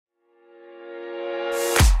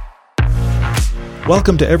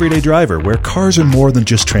Welcome to Everyday Driver, where cars are more than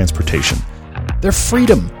just transportation. They're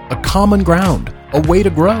freedom, a common ground, a way to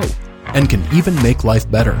grow, and can even make life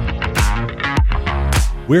better.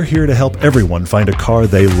 We're here to help everyone find a car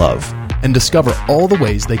they love. And discover all the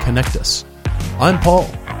ways they connect us. I'm Paul.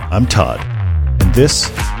 I'm Todd. And this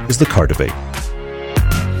is The Car Debate.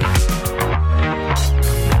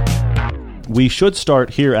 We should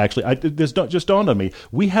start here, actually. This just dawned on me.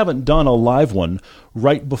 We haven't done a live one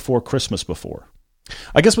right before Christmas before.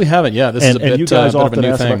 I guess we haven't, yeah. This is a bit, and you guys bit often of a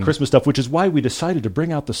new ask thing. about Christmas stuff, which is why we decided to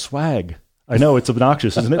bring out the swag. I know, it's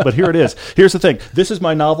obnoxious, isn't it? But here it is. Here's the thing. This is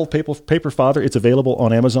my novel, Paper Father. It's available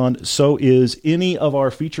on Amazon. So is any of our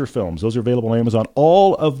feature films. Those are available on Amazon.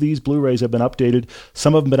 All of these Blu-rays have been updated.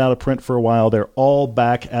 Some of them have been out of print for a while. They're all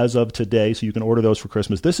back as of today, so you can order those for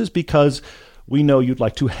Christmas. This is because we know you'd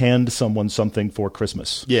like to hand someone something for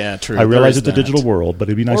Christmas. Yeah, true. I realize it's a digital world, but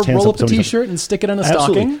it'd be nice to hand roll up a something. T-shirt and stick it in a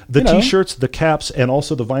Absolutely. stocking. The T-shirts, the caps, and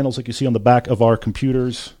also the vinyls like you see on the back of our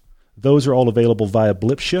computers. Those are all available via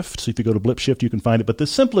BlipShift. So if you go to BlipShift, you can find it. But the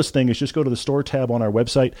simplest thing is just go to the store tab on our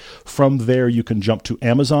website. From there, you can jump to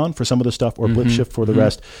Amazon for some of the stuff or BlipShift for the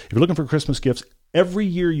rest. If you're looking for Christmas gifts, every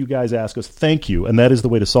year you guys ask us, thank you. And that is the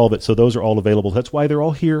way to solve it. So those are all available. That's why they're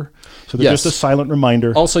all here. So they're just a silent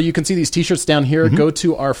reminder. Also, you can see these T-shirts down here. Go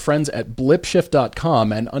to our friends at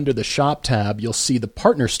blipshift.com, and under the shop tab, you'll see the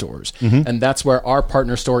partner stores. And that's where our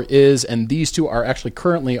partner store is. And these two are actually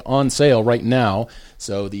currently on sale right now.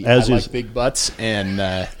 So the I Like Big Butts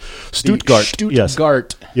and Stuttgart.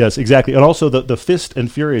 Stuttgart. Yes, exactly. And also the Fist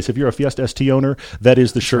and Furious. If you're a Fiesta ST owner, that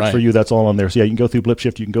is the shirt for you. That's all on there. So yeah, you can go through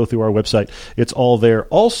BlipShift. You can go through our website. It's all there.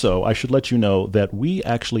 Also, I should let you know that we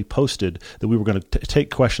actually posted that we were going to take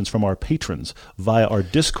questions from our patrons via our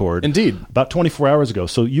Discord. Indeed. About 24 hours ago.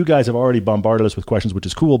 So you guys have already bombarded us with questions, which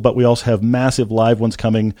is cool. But we also have massive live ones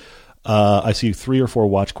coming. I see 3 or 4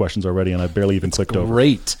 watch questions already, and I barely even clicked over.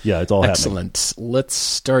 Great. Yeah, it's all excellent. happening. Let's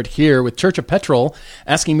start here with Church of Petrol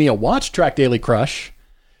asking me a watch track daily crush.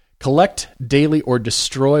 Collect, daily, or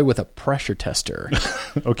destroy with a pressure tester.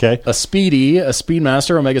 Okay. A Speedy, a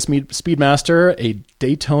Speedmaster, Omega Speedmaster, a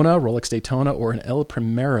Daytona, Rolex Daytona, or an El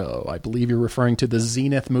Primero. I believe you're referring to the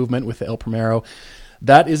Zenith movement with the El Primero.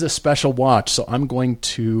 That is a special watch, so I'm going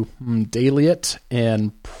to daily it,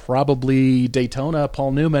 and probably Daytona,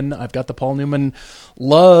 Paul Newman. I've got the Paul Newman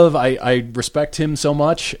love. I respect him so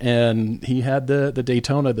much, and he had the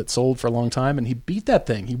Daytona that sold for a long time, and he beat that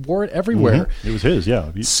thing. He wore it everywhere. It was his,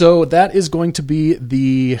 yeah. So that is going to be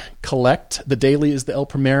the collect. The daily is the El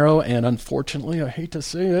Primero, and unfortunately, I hate to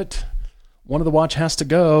say it, one of the watch has to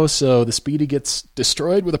go, so the Speedy gets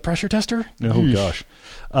destroyed with a pressure tester. Oh, gosh.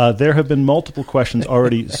 There have been multiple questions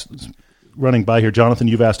already running by here. Jonathan,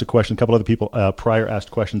 you've asked a question. A couple other people prior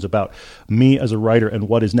asked questions about me as a writer and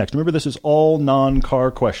what is next. Remember, this is all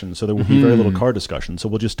non-car questions, so there will be very little car discussion. So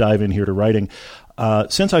we'll just dive in here to writing.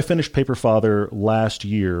 Since I finished Paper Father last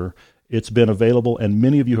year, it's been available, and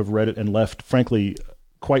many of you have read it and left, frankly,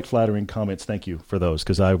 quite flattering comments. Thank you for those,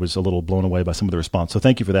 because I was a little blown away by some of the response. So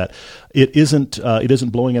thank you for that. It isn't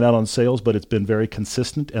blowing it out on sales, but it's been very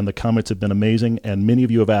consistent, and the comments have been amazing. And many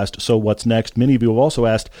of you have asked, so what's next? Many of you have also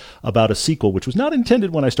asked about a sequel, which was not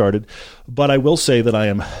intended when I started, but I will say that I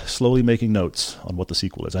am slowly making notes on what the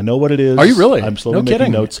sequel is. I know what it is. Are you really? I'm slowly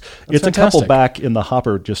making notes. It's fantastic. a couple back in the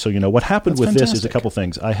hopper, just so you know. What happened with this is a couple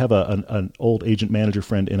things. I have an old agent manager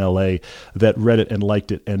friend in LA that read it and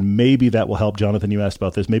liked it, and maybe that will help. Jonathan, you asked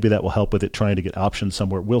about this. Maybe that will help with it trying to get options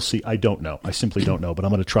somewhere. We'll see. I don't know. I simply don't know, but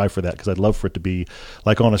I'm going to try for that, because I'd love for it to be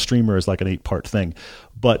like on a streamer as like an 8-part thing.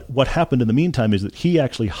 But what happened in the meantime is that he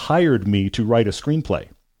actually hired me to write a screenplay,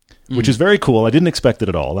 which is very cool. I didn't expect it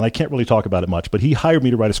at all, and I can't really talk about it much, but he hired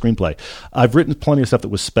me to write a screenplay. I've written plenty of stuff that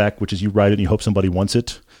was spec, which is you write it and you hope somebody wants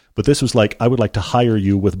it. But this was like, I would like to hire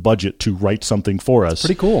you with budget to write something for us.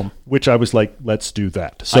 Pretty cool. Which I was like, let's do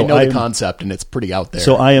that. So I know the concept, and it's pretty out there.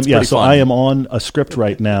 So I am, fun. I am on a script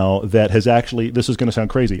right now that has actually, this is going to sound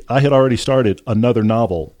crazy. I had already started another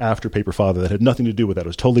novel after Paper Father that had nothing to do with that. It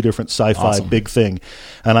was a totally different sci-fi big thing.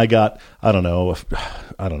 And I got, I don't know,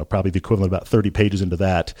 probably the equivalent of about 30 pages into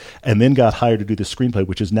that, and then got hired to do this screenplay,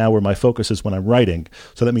 which is now where my focus is when I'm writing.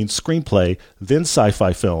 So that means screenplay, then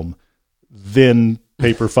sci-fi film, then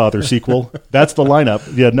Paper Father sequel. That's the lineup.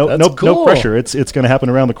 Yeah, no pressure. It's going to happen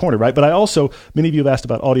around the corner, right? But I also, many of you have asked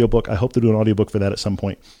about audiobook. I hope to do an audiobook for that at some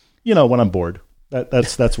point. You know, when I'm bored.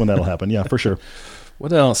 That's when that'll happen. Yeah, for sure.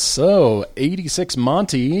 What else? So, 86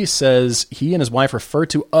 Monty says he and his wife refer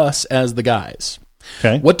to us as the guys.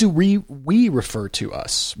 Okay. What do we refer to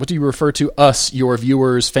us? What do you refer to us, your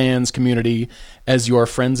viewers, fans, community, as your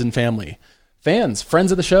friends and family? Fans,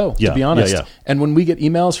 friends of the show, to be honest. Yeah. And when we get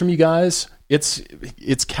emails from you guys,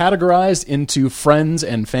 It's categorized into friends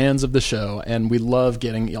and fans of the show, and we love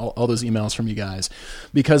getting all those emails from you guys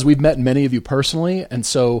because we've met many of you personally, and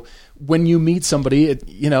so when you meet somebody,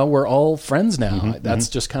 we're all friends now. That's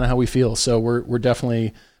just kind of how we feel. So we're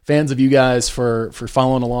definitely fans of you guys for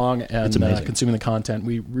following along and consuming the content.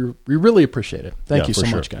 We really appreciate it. Thank you so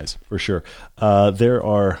much, guys. For sure.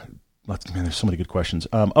 There's so many good questions.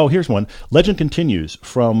 Here's one. Legend Continues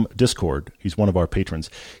from Discord. He's one of our patrons.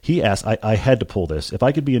 He asked, I had to pull this, if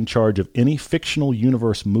I could be in charge of any fictional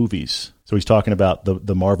universe movies. So he's talking about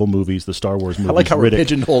the Marvel movies, the Star Wars movies. I like how we're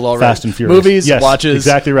pigeonholed already. Fast and Furious. Movies, yes, watches,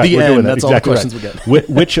 exactly right. The we're end. doing that. That's exactly all the questions right. we get.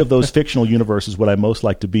 Which of those fictional universes would I most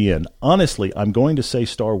like to be in? Honestly, I'm going to say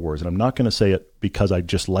Star Wars, and I'm not going to say it because I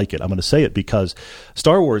just like it. I'm going to say it because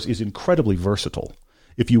Star Wars is incredibly versatile.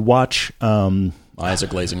 If you watch... eyes are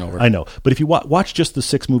glazing over. I know. But if you watch just the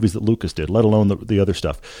 6 movies that Lucas did, let alone the other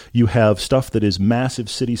stuff, you have stuff that is massive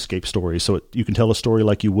cityscape stories. So you can tell a story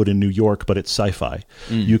like you would in New York, but it's sci-fi.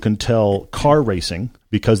 You can tell car racing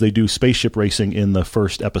because they do spaceship racing in the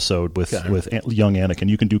first episode with young Anakin.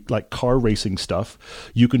 You can do like car racing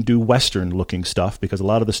stuff. You can do Western looking stuff because a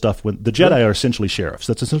lot of the stuff, when the Jedi are essentially sheriffs.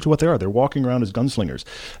 That's essentially what they are. They're walking around as gunslingers.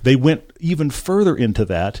 They went even further into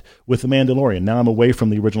that with The Mandalorian. Now I'm away from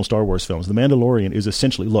the original Star Wars films. The Mandalorian is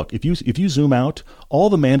essentially, look, if you zoom out, all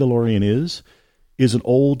The Mandalorian is an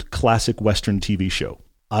old classic Western TV show.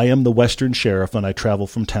 I am the Western sheriff, and I travel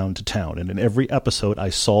from town to town. And in every episode,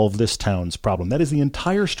 I solve this town's problem. That is the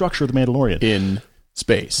entire structure of The Mandalorian. In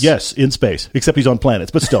space. Yes, in space, except he's on planets.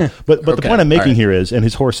 But still. But the point I'm making here is, and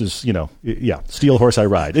his horse is, steel horse I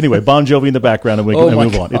ride. Anyway, Bon Jovi in the background, and we can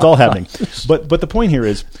move on. It's all happening. But the point here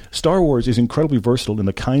is, Star Wars is incredibly versatile in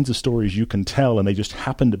the kinds of stories you can tell, and they just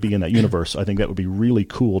happen to be in that universe. I think that would be really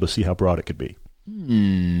cool to see how broad it could be.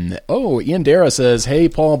 Ian Dara says, hey,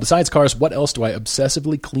 Paul, besides cars, what else do I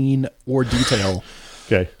obsessively clean or detail?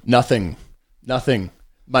 Okay. Nothing.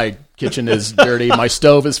 My kitchen is dirty. My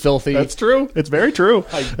stove is filthy. That's true. It's very true.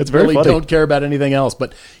 It's very really funny. Don't care about anything else,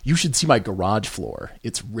 but you should see my garage floor.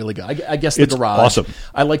 It's really good. I guess the garage. Awesome.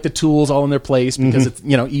 I like the tools all in their place because it's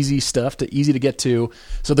easy to get to.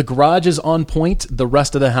 So the garage is on point. The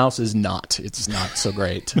rest of the house is not. It's not so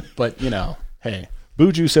great. But hey.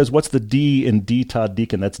 Buju says, what's the D in D Todd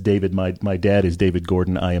Deacon? That's David. My dad is David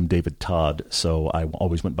Gordon. I am David Todd. So I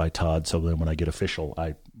always went by Todd. So then when I get official,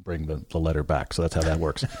 I bring the letter back. So that's how that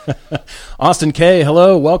works. Austin K,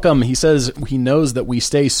 hello, welcome. He says he knows that we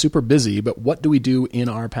stay super busy, but what do we do in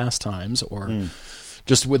our pastimes or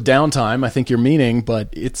just with downtime? I think you're meaning, but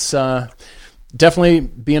it's definitely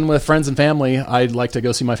being with friends and family. I'd like to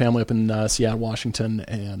go see my family up in Seattle, Washington,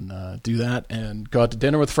 and do that and go out to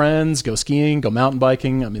dinner with friends, go skiing, go mountain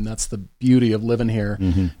biking. I mean, that's the beauty of living here.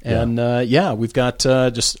 And we've got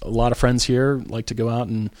just a lot of friends here, like to go out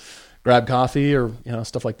and grab coffee or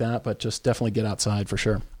stuff like that, but just definitely get outside for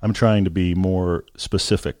sure. I'm trying to be more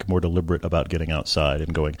specific, more deliberate about getting outside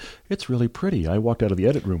and going, it's really pretty. I walked out of the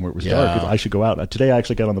edit room where it was dark. I should go out. Today I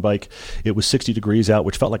actually got on the bike. It was 60 degrees out,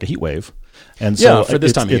 which felt like a heat wave. And so for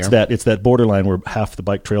this time of year. It's that borderline where half the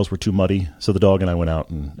bike trails were too muddy. So the dog and I went out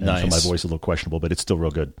and nice. So my voice is a little questionable, but it's still real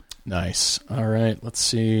good. Nice. All right. Let's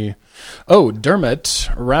see. Oh, Dermot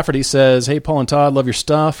Rafferty says, hey, Paul and Todd, love your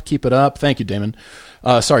stuff. Keep it up. Thank you, Damon.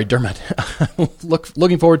 Sorry, Dermot.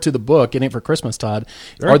 Looking forward to the book. It ain't for Christmas, Todd.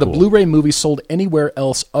 Very Are the cool. Blu-ray movies sold anywhere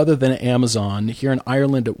else other than Amazon? Here in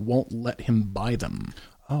Ireland, it won't let him buy them.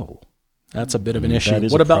 Oh. That's a bit of an issue. That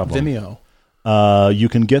is What a about problem. Vimeo? You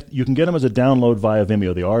can get them as a download via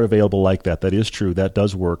Vimeo. They are available like that. That is true. That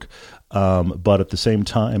does work. But at the same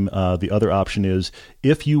time, the other option is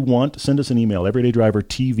if you want, send us an email,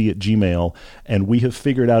 everydaydrivertv@gmail.com, and we have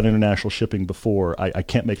figured out international shipping before. I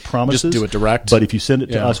can't make promises. Just do it direct. But if you send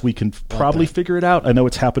it to us, we can probably figure it out. I know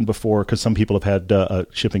it's happened before because some people have had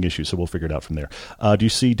shipping issues, so we'll figure it out from there. Do you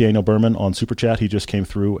see Daniel Berman on Super Chat? He just came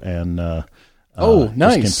through and... nice. Just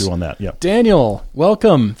came through on that. Yeah. Daniel,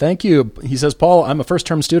 welcome. Thank you. He says, Paul, I'm a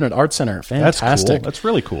first-term student at Art Center. Fantastic. That's cool. That's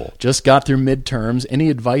really cool. Just got through midterms. Any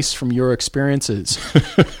advice from your experiences?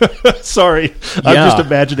 Sorry. I'm just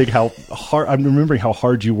imagining how hard, I'm remembering how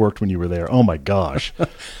hard you worked when you were there. Oh my gosh.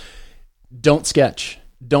 Don't sketch.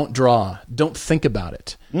 Don't draw. Don't think about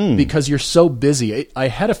it because you're so busy. I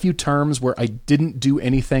had a few terms where I didn't do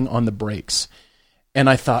anything on the breaks. And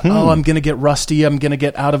I thought, I'm going to get rusty. I'm going to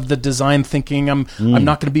get out of the design thinking. I'm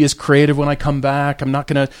not going to be as creative when I come back. I'm not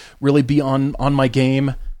going to really be on my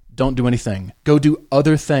game. Don't do anything. Go do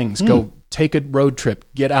other things. Go take a road trip.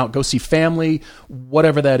 Get out. Go see family,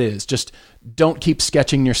 whatever that is. Just don't keep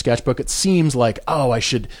sketching your sketchbook. It seems like, I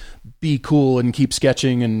should be cool and keep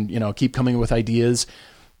sketching and keep coming with ideas.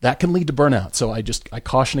 that can lead to burnout. So I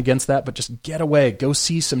caution against that, but just get away, go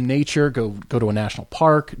see some nature, go to a national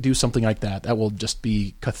park, do something like that. That will just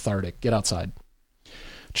be cathartic. Get outside.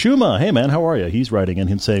 Chuma, hey man, how are you? He's writing in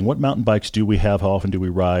and saying, what mountain bikes do we have? How often do we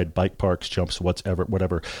ride? Bike parks, jumps,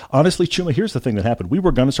 whatever. Honestly, Chuma, here's the thing that happened. We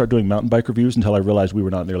were going to start doing mountain bike reviews until I realized we were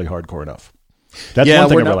not nearly hardcore enough. That's one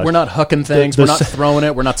thing I realized. We're not hucking things. We're not throwing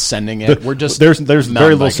it. We're not sending it. We're just there's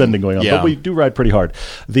very little sending going on, yeah. But we do ride pretty hard.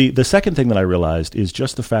 The second thing that I realized is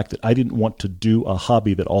just the fact that I didn't want to do a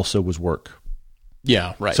hobby that also was work.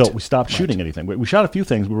 Yeah, right. So we stopped shooting anything. We shot a few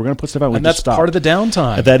things. We were going to put stuff out. And that's part of the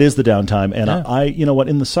downtime. That is the downtime. And I, you know what?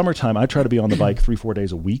 In the summertime, I try to be on the bike 3-4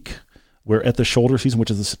 days a week. We're at the shoulder season,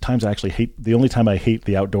 which is the times I actually hate. The only time I hate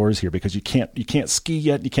the outdoors here because you can't ski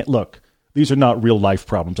yet. You can't look. These are not real life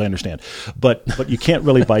problems, I understand, but you can't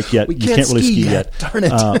really bike yet. You can't really ski yet. Darn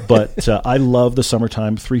it! But I love the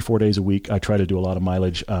summertime. 3-4 days a week. I try to do a lot of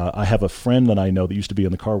mileage. I have a friend that I know that used to be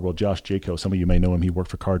in the car world, Josh Jaco. Some of you may know him. He worked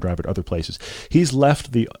for Car Drive at other places. He's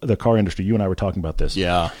left the car industry. You and I were talking about this.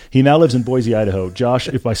 Yeah. He now lives in Boise, Idaho. Josh,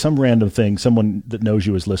 if by some random thing someone that knows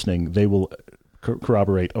you is listening, they will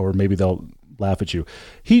corroborate, or maybe they'll laugh at you.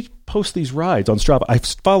 He posts these rides on Strava. I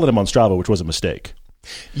followed him on Strava, which was a mistake.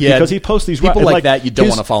 Yeah, because he posts these people like that you don't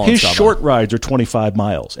want to follow. His short rides are 25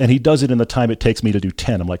 miles, and he does it in the time it takes me to do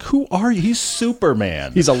 10. I'm like, who are you? He's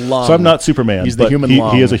Superman. He's a lung. So I'm not Superman. He's the human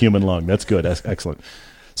lung. He is a human lung. That's good. That's excellent.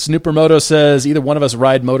 Snoopermoto says either one of us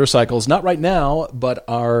ride motorcycles. Not right now, but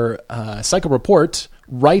our Cycle Report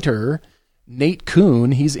writer Nate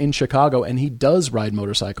Kuhn, he's in Chicago, and he does ride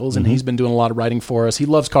motorcycles, and he's been doing a lot of riding for us. He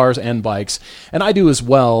loves cars and bikes, and I do as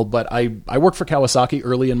well, but I worked for Kawasaki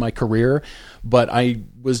early in my career, but I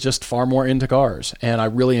was just far more into cars, and I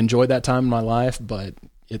really enjoyed that time in my life, but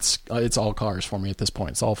it's all cars for me at this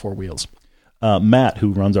point. It's all four wheels. Matt,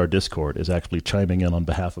 who runs our Discord, is actually chiming in on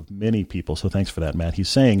behalf of many people, so thanks for that, Matt. He's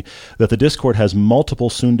saying that the Discord has multiple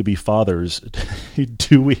soon-to-be fathers.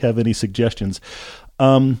 Do we have any suggestions?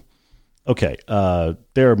 Okay,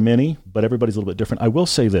 there are many, but everybody's a little bit different. I will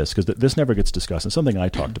say this, because this never gets discussed. It's something I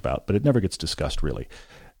talked about, but it never gets discussed, really.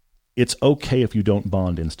 It's okay if you don't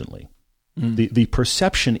bond instantly. The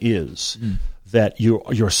perception is that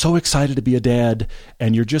you're so excited to be a dad,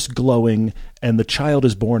 and you're just glowing, and the child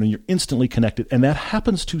is born, and you're instantly connected, and that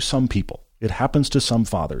happens to some people. It happens to some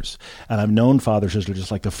fathers. And I've known fathers that are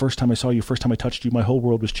just like, the first time I saw you, first time I touched you, my whole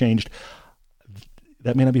world was changed.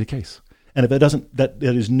 That may not be the case. And if it doesn't, that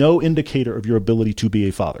is no indicator of your ability to be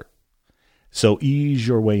a father. So ease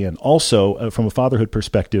your way in. Also, from a fatherhood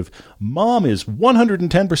perspective, mom is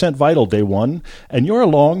 110% vital day one, and you're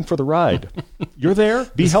along for the ride. You're there.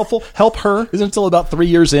 Be helpful. Help her. Isn't it until about 3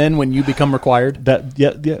 years in when you become required?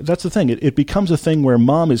 Yeah, that's the thing. It becomes a thing where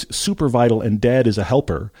mom is super vital and dad is a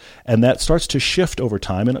helper, and that starts to shift over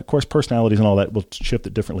time. And, of course, personalities and all that will shift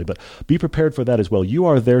it differently. But be prepared for that as well. You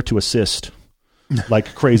are there to assist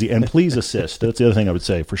like crazy, and please assist. That's the other thing I would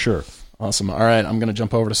say, for sure. Awesome. All right, I'm going to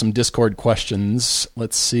jump over to some Discord questions.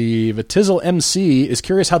 Let's see. Vitizel MC is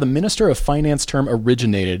curious how the Minister of Finance term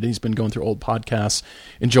originated. He's been going through old podcasts,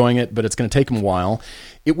 enjoying it, but it's going to take him a while.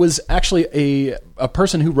 It was actually a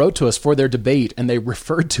person who wrote to us for their debate, and they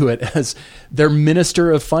referred to it as their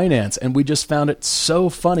Minister of Finance, and we just found it so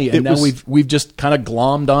funny. And now we've just kind of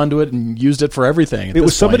glommed onto it and used it for everything. It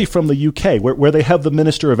was somebody from the UK where they have the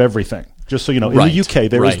Minister of everything. Just so you know, in the UK,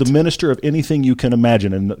 there is the Minister of anything you can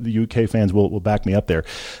imagine, and the UK fans will back me up there.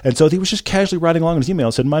 And so he was just casually writing along in his email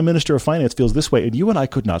and said, my Minister of Finance feels this way, and you and I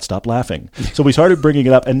could not stop laughing. So we started bringing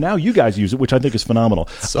it up, and now you guys use it, which I think is phenomenal.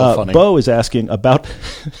 So funny. Bo is asking about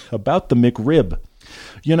the McRib.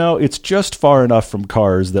 You know, it's just far enough from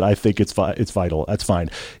cars that I think it's vital. That's fine.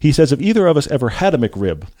 He says, have either of us ever had a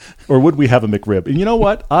McRib, or would we have a McRib? And you know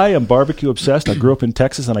what? I am barbecue obsessed. I grew up in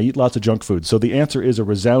Texas, and I eat lots of junk food. So the answer is a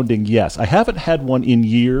resounding yes. I haven't had one in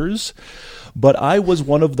years, but I was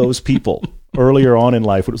one of those people earlier on in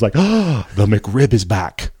life. It was like, oh, the McRib is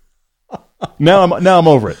back. Now I'm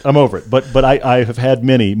over it. I'm over it. But I have had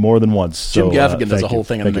many more than once. Jim so, Gaffigan does a whole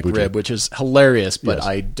thing on the McRib, McRib, which is hilarious. But yes.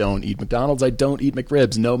 I don't eat McDonald's. I don't eat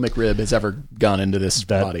McRibs. No McRib has ever gone into this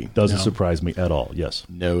body. That doesn't surprise me at all. Yes.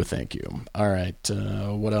 No, thank you. All right.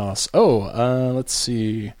 What else? Let's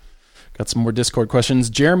see. Got some more Discord questions.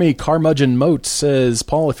 Jeremy Carmudgeon Moat says,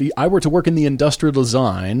 Paul, if I were to work in the industrial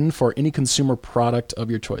design for any consumer product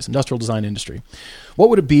of your choice, industrial design industry, what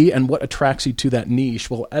would it be and what attracts you to that niche?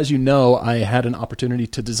 Well, as you know, I had an opportunity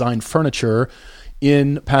to design furniture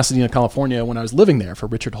in Pasadena, California when I was living there for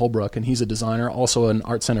Richard Holbrook, and he's a designer, also an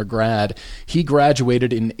Art Center grad. He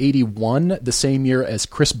graduated in 81, the same year as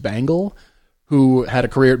Chris Bangle, who had a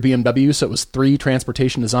career at BMW, so it was 3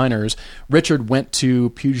 transportation designers. Richard went to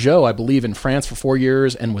Peugeot, I believe, in France for 4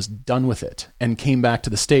 years and was done with it, and came back to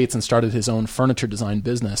the States and started his own furniture design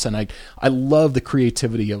business. And I love the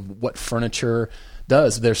creativity of what furniture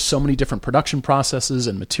does. There's so many different production processes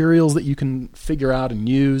and materials that you can figure out and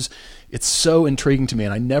use. It's so intriguing to me,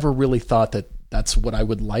 and I never really thought that that's what I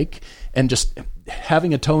would like. And just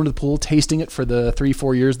having a toe into the pool, tasting it for the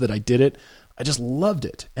 3-4 years that I did it, I just loved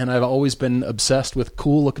it. And I've always been obsessed with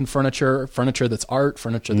cool looking furniture that's art,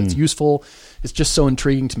 furniture that's useful. It's just so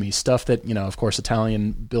intriguing to me. Stuff that, of course,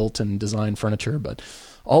 Italian built and designed furniture, but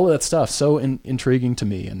all of that stuff, so intriguing to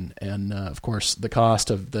me. And of course, the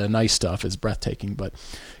cost of the nice stuff is breathtaking. But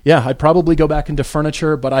yeah, I'd probably go back into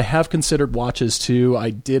furniture, but I have considered watches too.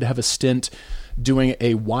 I did have a stint doing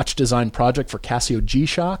a watch design project for Casio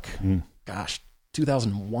G-Shock. Gosh,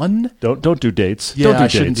 2001. Don't do dates. Yeah, don't do I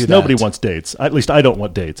shouldn't dates. do that. Nobody wants dates. At least I don't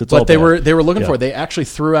want dates. It's all But they bad. were looking Yeah. for it. They actually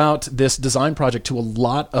threw out this design project to a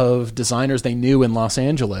lot of designers they knew in Los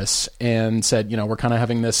Angeles and said, we're kind of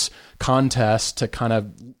having this contest to kind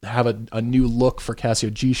of have a new look for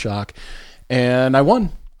Casio G-Shock. And I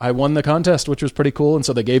won. I won the contest, which was pretty cool. And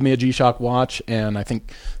so they gave me a G-Shock watch and I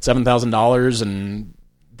think $7,000, and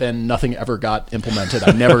then nothing ever got implemented.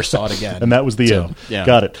 I never saw it again. And that was the end. Yeah.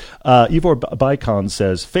 Got it. Ivor Bicon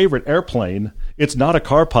says, favorite airplane? It's not a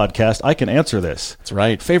car podcast. I can answer this. That's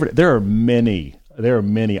right. Favorite? There are many.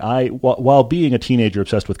 While being a teenager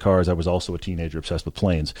obsessed with cars, I was also a teenager obsessed with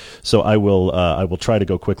planes. So I will try to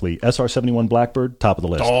go quickly. SR-71 Blackbird, top of the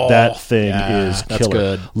list. Oh, that thing yeah, is killer. that's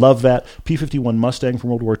good. Love that. P-51 Mustang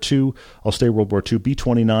from World War II. I'll stay World War II.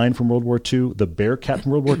 B-29 from World War II. The Bearcat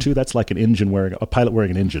from World War II. That's like a pilot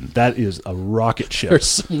wearing an engine. That is a rocket ship. There's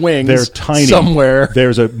some wings. They're tiny. Somewhere.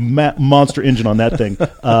 There's a monster engine on that thing.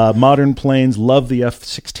 Modern planes. Love the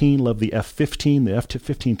F-16. Love the F-15. The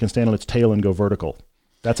F-15 can stand on its tail and go vertical.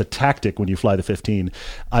 That's a tactic when you fly the 15.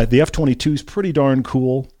 The F-22 is pretty darn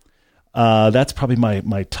cool. That's probably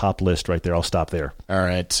my top list right there. I'll stop there. All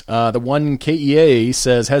right. The one KEA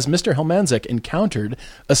says, has Mr. Helmanzik encountered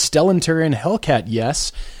a Stellanterian Hellcat?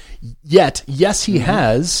 Yes, he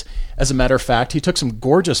has. As a matter of fact, he took some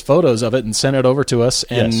gorgeous photos of it and sent it over to us.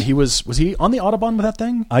 And Yes. he was he on the Autobahn with that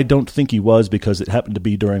thing? I don't think he was, because it happened to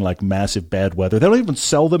be during like massive bad weather. They don't even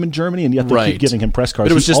sell them in Germany, and yet they keep giving him press cards.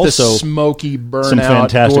 But it was He just also, this smoky burnout, some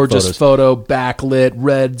fantastic gorgeous photos. photo, backlit,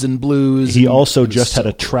 reds and blues. He and also it was just had so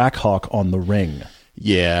a track hawk on the ring,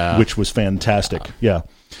 Yeah. which was fantastic. Yeah.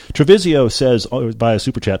 Trevisio says, by a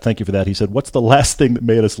super chat, thank you for that. He said, what's the last thing that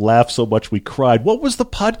made us laugh so much we cried? What was the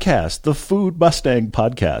podcast? The Food Mustang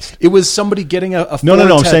podcast. It was somebody getting a No,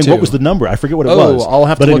 Ford I'm saying tattoo. what was the number? I forget what it Oh, was. I'll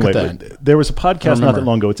have to But look anyway, at that. There was a podcast not that remember.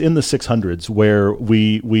 long ago. It's in the 600s where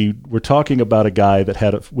we were talking about a guy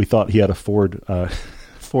that we thought he had a Ford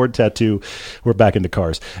tattoo. We're back into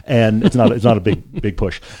cars, and it's not a big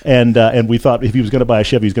push. And we thought if he was going to buy a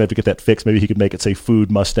Chevy, he's going to have to get that fixed. Maybe he could make it say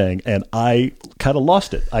Food Mustang. And I kind of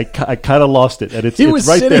lost it. I kind of lost it. And it's He was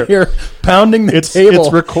right sitting there. here pounding the table.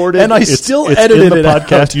 It's recorded, and I it's still in edited the it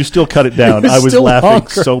podcast. out. You still cut it down. It was I was still laughing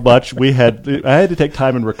longer. so much. I had to take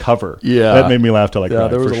time and recover. Yeah. That made me laugh till I Yeah,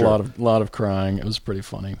 cried. there was for a sure. lot of crying. It was pretty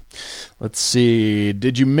funny. Let's see.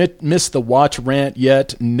 Did you miss the watch rant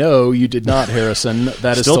yet? No, you did not, Harrison.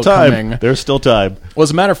 That is still time. coming. There's still time. Well,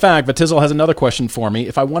 as a matter of fact, Vatizel has another question for me.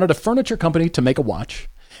 If I wanted a furniture company to make a watch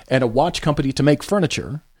and a watch company to make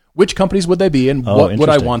furniture, which companies would they be, and what would I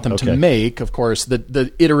interesting. want them to Okay. make? Of course,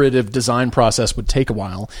 the iterative design process would take a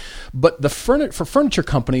while. But for furniture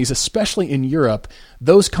companies, especially in Europe,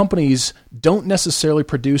 those companies don't necessarily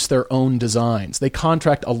produce their own designs. They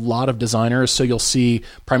contract a lot of designers, so you'll see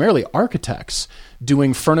primarily architects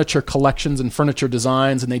doing furniture collections and furniture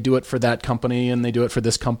designs, and they do it for that company and they do it for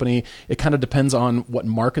this company. It kind of depends on what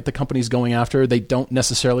market the company's going after. They don't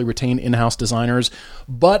necessarily retain in-house designers.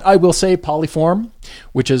 But I will say Polyform,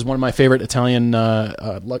 which is one of my favorite Italian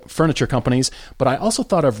furniture companies. But I also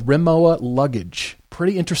thought of Rimowa Luggage.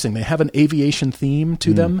 Pretty interesting. They have an aviation theme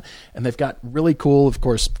to them, and they've got really cool, of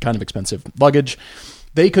course, kind of expensive luggage.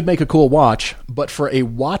 They could make a cool watch, but for a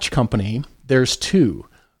watch company, there's two.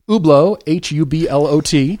 Hublot,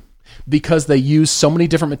 Hublot, because they use so many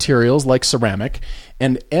different materials like ceramic,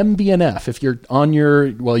 and MB&F. If you're on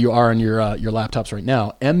you are on your laptops right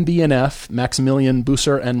now. MB&F, Maximilian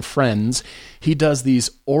Busser and Friends. He does these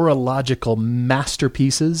orological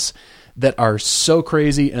masterpieces that are so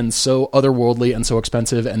crazy and so otherworldly and so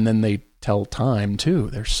expensive, and then they tell time too.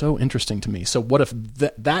 They're so interesting to me. So what if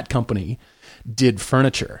that company did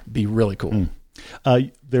furniture? Be really cool.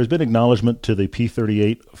 there's been acknowledgement to the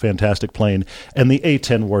P-38 fantastic plane and the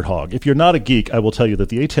A-10 Warthog. If you're not a geek, I will tell you that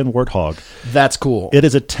the A-10 Warthog, that's cool. It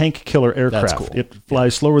is a tank killer aircraft. That's cool. It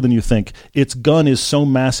flies slower than you think. Its gun is so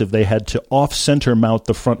massive they had to off-center mount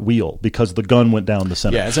the front wheel because the gun went down the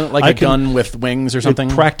center. Yeah, isn't it like gun with wings or something?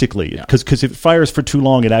 Practically, because if it fires for too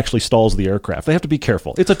long, it actually stalls the aircraft. They have to be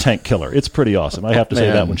careful. It's a tank killer. It's pretty awesome. I have to say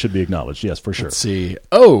that one should be acknowledged. Yes, for sure. Let's see.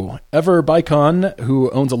 Oh, Ever Bicon, who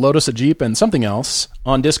owns a Lotus, a Jeep, and something else,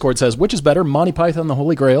 on Discord says, which is better, Monty Python, The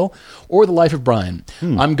Holy Grail, or The Life of Brian?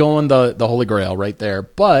 I'm going the Holy Grail right there.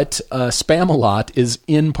 But Spamalot is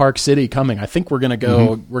in Park City coming. I think we're going to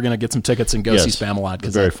go. We're going to get some tickets and go see Spamalot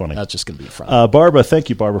because very funny. That's just going to be fun. Barbara, thank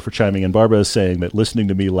you, Barbara, for chiming in. Barbara is saying that listening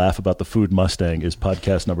to me laugh about the food Mustang is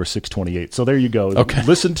podcast number 628. So there you go. Okay.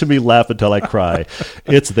 Listen to me laugh until I cry.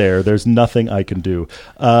 It's there. There's nothing I can do.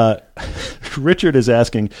 Richard is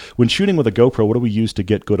asking, when shooting with a GoPro, what do we use to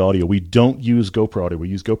get good audio? We don't use GoPro audio. We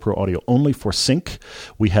use GoPro audio only for sync.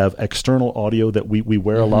 We have external audio that we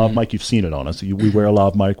wear a lav mic. You've seen it on us. We wear a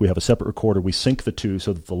lav mic. We have a separate recorder. We sync the two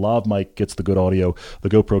so that the lav mic gets the good audio, the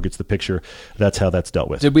GoPro gets the picture. That's how that's dealt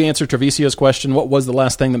with. Did we answer Trevisio's question? What was the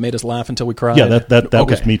last thing that made us laugh until we cried? Yeah, that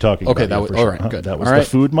was me talking about that was, for all sure. right, good. That was all the right.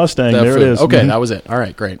 food Mustang. There it is. Okay, that was it. All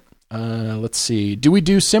right, great. Let's see. Do we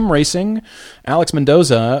do sim racing? Alex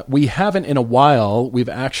Mendoza, we haven't in a while. We've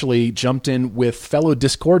actually jumped in with fellow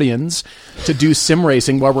Discordians to do sim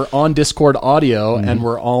racing while we're on Discord audio and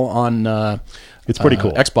we're all on it's pretty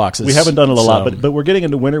cool. Xboxes. We haven't done it a lot, but we're getting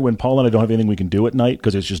into winter when Paul and I don't have anything we can do at night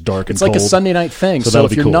because it's just dark and it's cold. like a Sunday night thing. So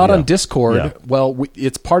if you're cool, not yeah. on Discord, Yeah. well,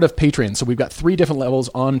 it's part of Patreon. So we've got 3 different levels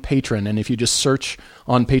on Patreon. And if you just search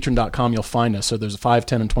on patreon.com, you'll find us. So there's a $5,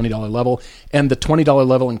 $10, and $20 level. And the $20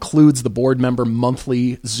 level includes the board member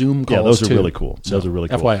monthly Zoom calls. Yeah, those are too. really cool. Those are really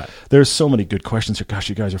cool. FYI. There's so many good questions here. Gosh,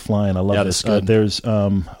 you guys are flying. I love this. That's good. There's,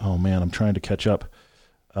 oh man, I'm trying to catch up.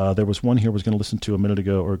 There was one here I was going to listen to a minute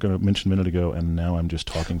ago or going to mention a minute ago, and now I'm just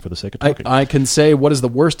talking for the sake of talking. I can say what is the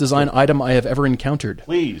worst design item I have ever encountered.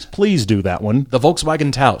 Please do that one. The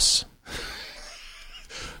Volkswagen Taos.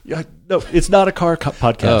 Yeah, no, it's not a car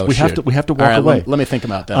podcast. Oh, we have to walk away. Let me think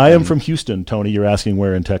about that. I am from Houston, Tony. You're asking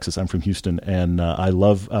where in Texas. I'm from Houston, and I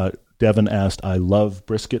love. Devin asked, I love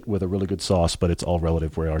brisket with a really good sauce, but it's all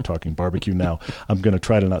relative. We are talking barbecue now. I'm going to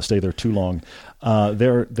try to not stay there too long.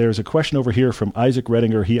 There's a question over here from Isaac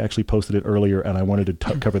Redinger. He actually posted it earlier, and I wanted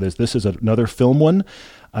to cover this. This is another film one.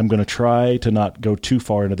 I'm going to try to not go too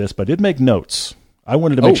far into this, but I did make notes. I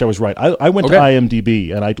wanted to make sure I was right. I went to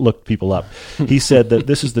IMDb, and I looked people up. He said that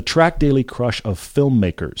this is the Track Daily Crush of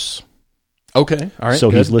filmmakers. Okay. All right. So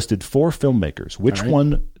good. he's listed 4 filmmakers. Which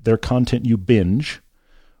one, their content you binge?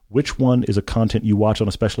 Which one is a content you watch on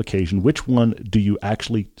a special occasion? Which one do you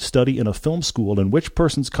actually study in a film school? And which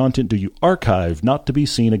person's content do you archive not to be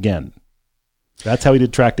seen again? That's how he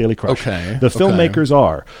did Track Daily Crush. Okay. The filmmakers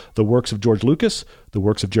are the works of George Lucas, the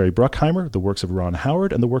works of Jerry Bruckheimer, the works of Ron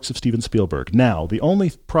Howard, and the works of Steven Spielberg. Now, the only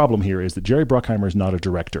problem here is that Jerry Bruckheimer is not a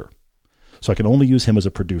director. So I can only use him as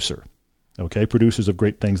a producer. Okay? Producers of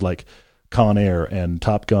great things like Con Air and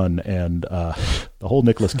Top Gun and the whole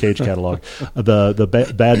Nicolas Cage catalog,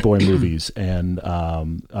 the Bad Boy movies and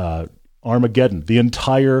Armageddon. The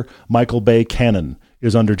entire Michael Bay canon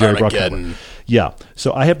is under Jerry Bruckheimer. Yeah,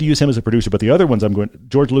 so I have to use him as a producer, but the other ones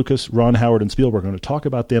George Lucas, Ron Howard, and Spielberg, I'm going to talk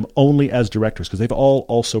about them only as directors because they've all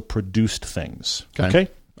also produced things. Okay?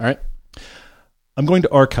 All right. I'm going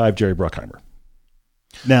to archive Jerry Bruckheimer.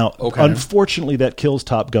 Now, unfortunately, that kills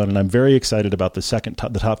Top Gun, and I'm very excited about the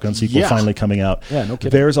Top Gun sequel finally coming out. Yeah, no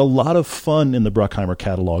kidding. There's a lot of fun in the Bruckheimer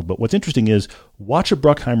catalog, but what's interesting is watch a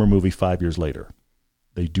Bruckheimer movie 5 years later.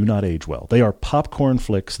 They do not age well. They are popcorn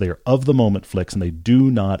flicks. They are of-the-moment flicks, and they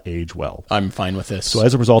do not age well. I'm fine with this. So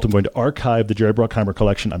as a result, I'm going to archive the Jerry Bruckheimer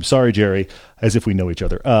collection. I'm sorry, Jerry, as if we know each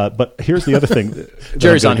other. But here's the other thing.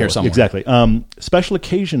 Jerry's on here somewhere. Exactly. Special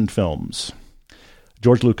occasion films.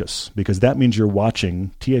 George Lucas, because that means you're watching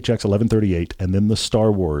THX 1138 and then the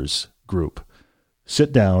Star Wars group.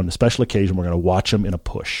 Sit down, a special occasion, we're going to watch them in a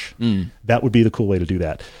push. That would be the cool way to do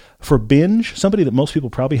that. For binge, somebody that most people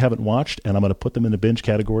probably haven't watched, and I'm going to put them in the binge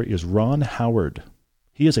category, is Ron Howard.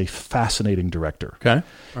 He is a fascinating director. Okay.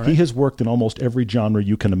 All right. He has worked in almost every genre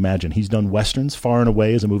you can imagine. He's done Westerns. Far and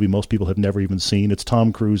Away is a movie most people have never even seen. It's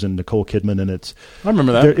Tom Cruise and Nicole Kidman, and I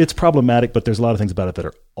remember that. It's problematic, but there's a lot of things about it that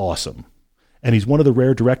are awesome. And he's one of the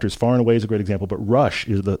rare directors. Far and Away is a great example, but Rush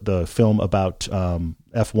is the film about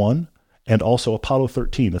F1 and also Apollo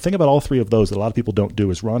 13. The thing about all 3 of those that a lot of people don't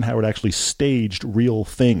do is Ron Howard actually staged real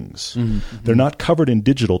things. They're not covered in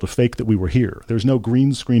digital to fake that we were here. There's no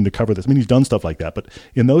green screen to cover this. I mean, he's done stuff like that, but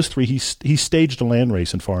in those 3, he staged a land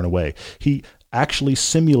race in Far and Away. He actually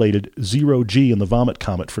simulated zero G in the Vomit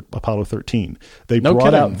Comet for Apollo 13. They No brought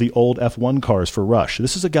kidding. out the old F1 cars for Rush.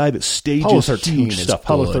 This is a guy that stages Apollo 13 huge is stuff.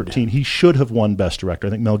 Apollo good. 13, he should have won Best Director. I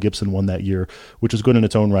think Mel Gibson won that year, which is good in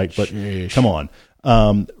its own right, but Sheesh. come on.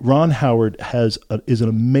 Ron Howard is an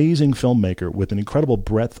amazing filmmaker with an incredible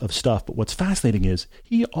breadth of stuff, but what's fascinating is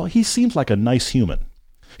he seems like a nice human.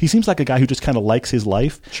 He seems like a guy who just kind of likes his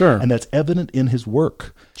life. Sure. And that's evident in his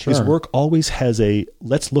work. Sure. His work always has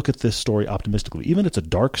let's look at this story optimistically. Even if it's a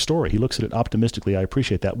dark story, he looks at it optimistically. I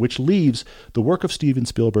appreciate that, which leaves the work of Steven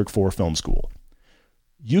Spielberg for film school.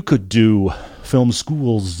 You could do film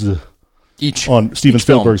schools on Steven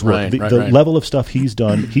Spielberg's work. Right, The level of stuff he's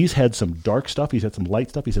done, he's had some dark stuff, he's had some light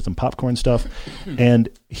stuff, he's had some popcorn stuff, and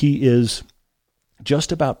he is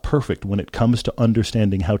just about perfect when it comes to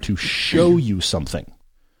understanding how to show you something.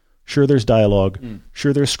 Sure, there's dialogue.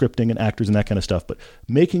 Sure, there's scripting and actors and that kind of stuff. But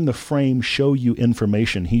making the frame show you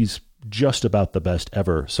information, he's just about the best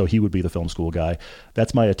ever. So he would be the film school guy.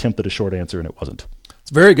 That's my attempt at a short answer, and it wasn't. It's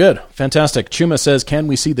very good. Fantastic. Chuma says, can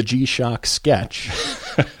we see the G-Shock sketch?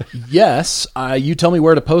 Yes. You tell me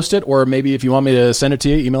where to post it, or maybe if you want me to send it to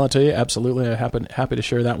you, email it to you. Absolutely. I'm happy to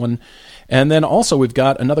share that one. And then also we've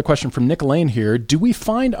got another question from Nick Lane here. Do we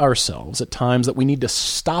find ourselves at times that we need to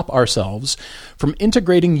stop ourselves from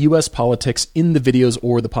integrating U.S. politics in the videos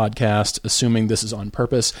or the podcast, assuming this is on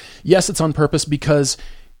purpose? Yes, it's on purpose because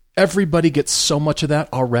everybody gets so much of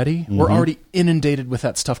that already. Mm-hmm. We're already inundated with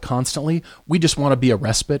that stuff constantly. We just want to be a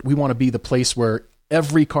respite. We want to be the place where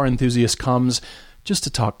every car enthusiast comes just to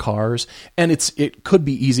talk cars. And it could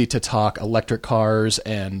be easy to talk electric cars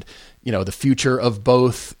and, you know, the future of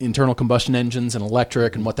both internal combustion engines and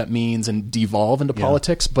electric and what that means and devolve into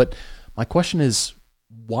politics. But my question is,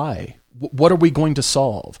 why? What are we going to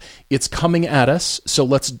solve? It's coming at us. So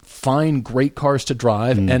let's find great cars to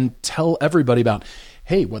drive and tell everybody about,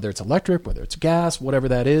 hey, whether it's electric, whether it's gas, whatever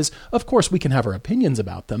that is, of course we can have our opinions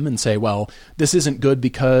about them and say, well, this isn't good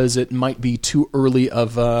because it might be too early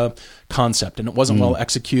of a concept and it wasn't well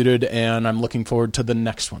executed and I'm looking forward to the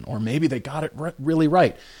next one. Or maybe they got it really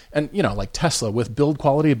right. And, you know, like Tesla with build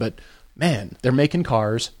quality, but man, they're making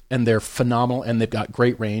cars and they're phenomenal and they've got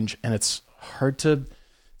great range and it's hard to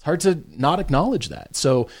not acknowledge that.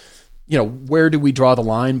 So, you know, where do we draw the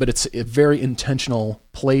line? But it's a very intentional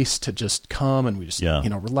place to just come and we just, you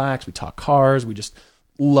know, relax. We talk cars. We just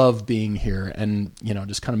love being here and, you know,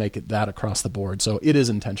 just kind of make it that across the board. So it is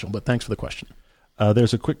intentional, but thanks for the question.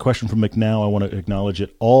 There's a quick question from McNow. I want to acknowledge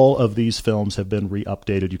it. All of these films have been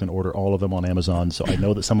re-updated. You can order all of them on Amazon. So I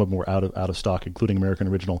know that some of them were out of stock, including American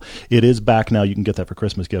Original. It is back now. You can get that for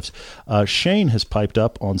Christmas gifts. Shane has piped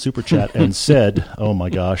up on Super Chat and said, oh my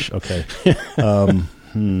gosh, okay.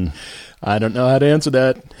 I don't know how to answer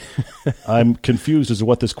that. I'm confused as to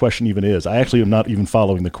what this question even is. I actually am not even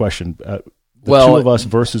following the question. The two of us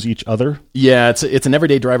versus each other? Yeah, it's an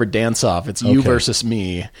everyday driver dance-off. It's you versus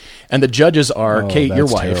me. And the judges are Kate, your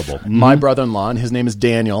wife, my brother-in-law, and his name is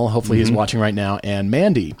Daniel. Hopefully he's watching right now, and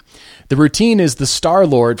Mandy. The routine is the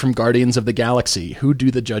Star-Lord from Guardians of the Galaxy. Who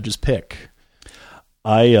do the judges pick?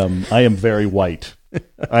 I am very white.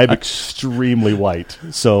 I'm extremely white.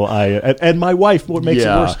 So and my wife, what makes it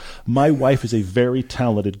worse, my wife is a very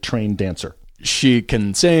talented trained dancer. She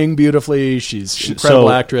can sing beautifully. She's an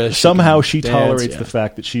incredible actress. Somehow she tolerates the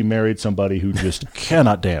fact that she married somebody who just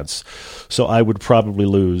cannot dance. So I would probably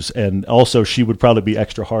lose. And also she would probably be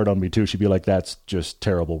extra hard on me too. She'd be like, that's just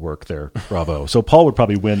terrible work there. Bravo. So Paul would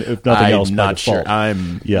probably win if nothing else. I'm not sure.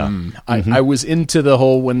 I was into the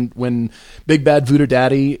whole when Big Bad Voodoo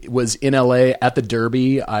Daddy was in LA at the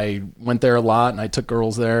Derby. I went there a lot and I took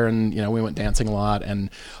girls there and, you know, we went dancing a lot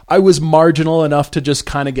and I was marginal enough to just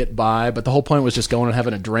kind of get by, but the whole point was just going and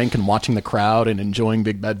having a drink and watching the crowd and enjoying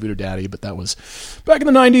Big Bad Voodoo Daddy. But that was back in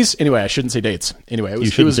the 90s. Anyway, I shouldn't say dates. Anyway, it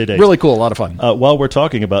was really cool. A lot of fun. While we're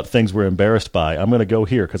talking about things we're embarrassed by, I'm going to go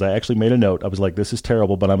here because I actually made a note. I was like, this is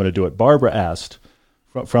terrible, but I'm going to do it. Barbara asked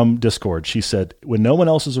from Discord, she said, when no one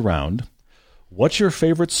else is around, what's your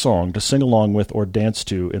favorite song to sing along with or dance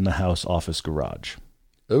to in the house, office, garage?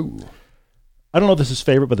 Oh, I don't know if this is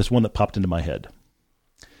favorite, but there's one that popped into my head.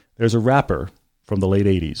 There's a rapper from the late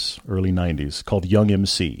 80s, early 90s called Young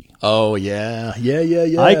MC. Oh, yeah.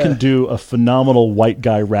 I can do a phenomenal white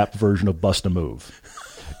guy rap version of Bust a Move.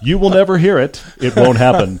 You will never hear it. It won't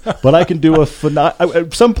happen. But I can do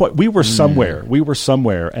at some point, we were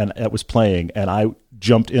somewhere, and it was playing, and I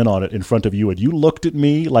jumped in on it in front of you, and you looked at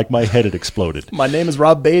me like my head had exploded. My name is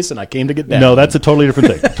Rob Bass, and I came to get down. No, that's a totally different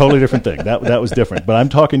thing. That was different. But I'm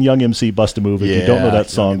talking Young MC, Bust a Move. If you don't know that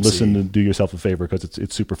song, listen and do yourself a favor because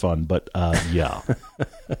it's super fun. But yeah.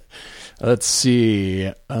 Let's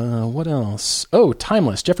see. What else? Oh,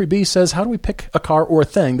 timeless. Jeffrey B says, how do we pick a car or a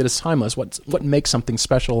thing that is timeless? What makes something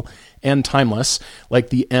special and timeless? Like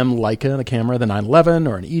the M Leica, the camera, the 911,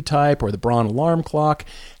 or an E-Type, or the Braun alarm clock.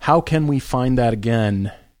 How can we find that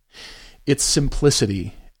again? It's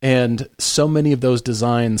simplicity. And so many of those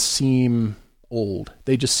designs seem old.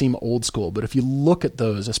 They just seem old school. But if you look at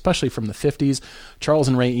those, especially from the 50s, Charles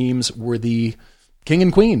and Ray Eames were the king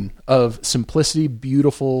and queen of simplicity,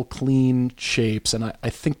 beautiful, clean shapes. And I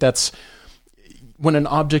think that's, when an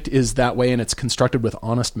object is that way and it's constructed with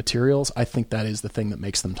honest materials, I think that is the thing that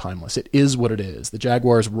makes them timeless. It is what it is. The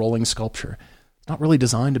Jaguar's rolling sculpture, it's not really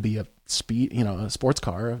designed to be a sports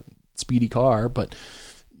car, a speedy car, but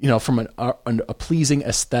from a pleasing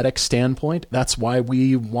aesthetic standpoint, that's why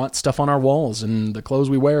we want stuff on our walls and the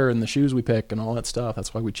clothes we wear and the shoes we pick and all that stuff.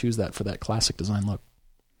 That's why we choose that for that classic design look.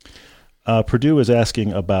 Purdue is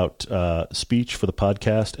asking about speech for the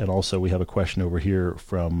podcast, and also we have a question over here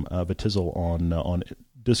from Vitizel on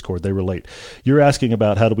Discord. They relate. You're asking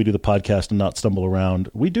about how do we do the podcast and not stumble around.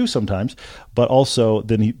 We do sometimes, but also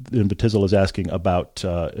then Vitizel is asking about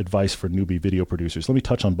advice for newbie video producers. Let me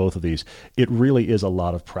touch on both of these. It really is a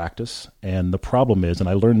lot of practice, and the problem is, and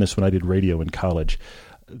I learned this when I did radio in college,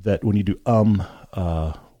 that when you do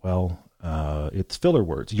it's filler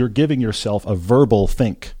words. You're giving yourself a verbal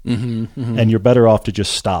think, and you're better off to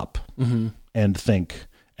just stop and think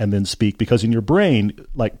and then speak, because in your brain,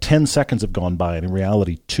 like 10 seconds have gone by, and in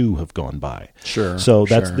reality, 2 have gone by. Sure. So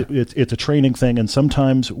it's a training thing, and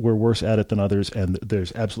sometimes we're worse at it than others, and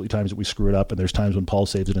there's absolutely times that we screw it up, and there's times when Paul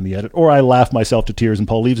saves it in the edit, or I laugh myself to tears and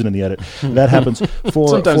Paul leaves it in the edit. That happens.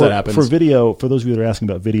 Sometimes that happens. For video, for those of you that are asking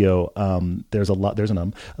about video, there's a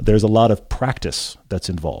lot of practice that's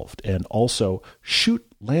involved, and also shoot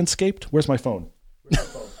landscaped. Where's my phone?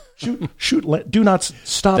 Do not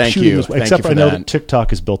stop shooting this way. Except I know that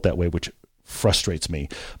TikTok is built that way, which frustrates me.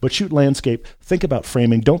 But shoot landscape. Think about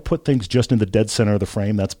framing. Don't put things just in the dead center of the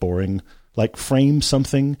frame. That's boring. Like, frame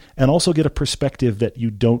something, and also get a perspective that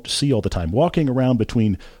you don't see all the time. Walking around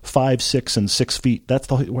between 5, 6, and 6 feet. That's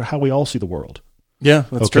how we all see the world. Yeah,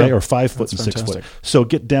 that's true. Or 5 foot and 6 foot. So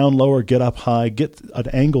get down lower, get up high, get an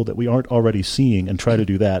angle that we aren't already seeing, and try to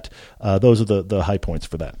do that. Those are the high points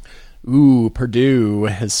for that. Ooh, Purdue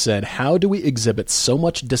has said, how do we exhibit so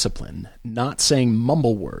much discipline, not saying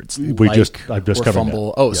mumble words? I've just covered fumble.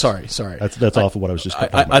 That. Oh, yes. sorry. That's off of what I was just talking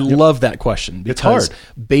about. I love that question, because it's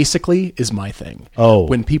hard. Basically is my thing. Oh.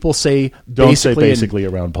 When people say don't say basically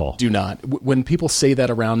around Paul. Do not. When people say that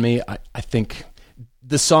around me, I think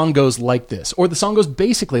the song goes like this, or the song goes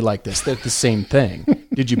basically like this. They're the same thing.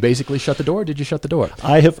 Did you basically shut the door? Did you shut the door?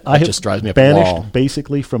 I have just drives me up the wall. Banished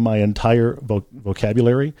basically from my entire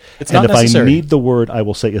vocabulary. It's not necessary. If I need the word, I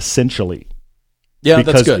will say essentially. Yeah,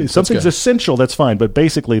 that's good. If something's essential, that's fine, but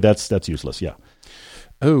basically that's useless. Yeah.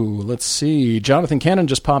 Oh, let's see. Jonathan Cannon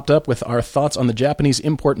just popped up with our thoughts on the Japanese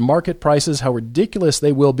import market prices, how ridiculous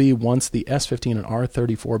they will be once the S15 and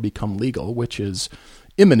R34 become legal, which is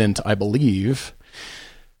imminent, I believe.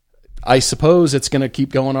 I suppose it's going to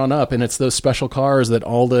keep going on up, and it's those special cars that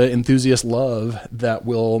all the enthusiasts love that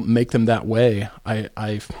will make them that way.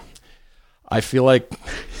 I feel like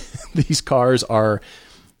these cars are,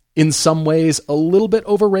 in some ways, a little bit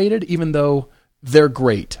overrated, even though they're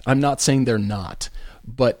great. I'm not saying they're not,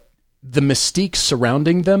 but the mystique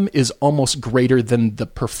surrounding them is almost greater than the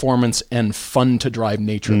performance and fun-to-drive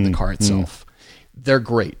nature of the car itself. They're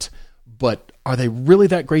great, but are they really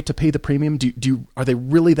that great to pay the premium? Are they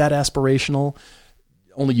really that aspirational?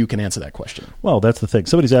 Only you can answer that question. Well, that's the thing.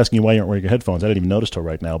 Somebody's asking you why you aren't wearing your headphones. I didn't even notice till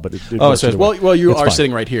right now. But you are fine.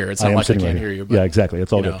 Sitting right here. It's not like I can't hear you. But, yeah, exactly.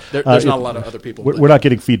 It's all good. There's not a lot of other people. We're not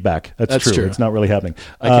getting feedback. That's true. It's not really happening.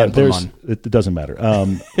 I can't put them on. It doesn't matter.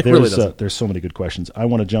 There's so many good questions. I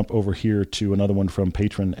want to jump over here to another one from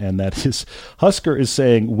Patron, and that is Husker is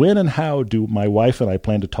saying, when and how do my wife and I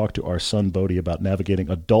plan to talk to our son Bodhi about navigating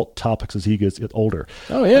adult topics as he gets older?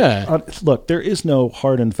 Oh, yeah. Look, there is no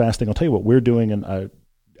hard and fast thing. I'll tell you what we're doing, and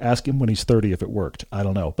ask him when he's 30 if it worked. I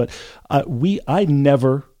don't know. But I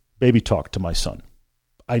never baby talked to my son.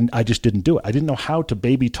 I just didn't do it. I didn't know how to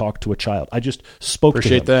baby talk to a child. I just spoke to him.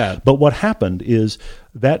 Appreciate that. But what happened is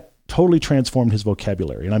that totally transformed his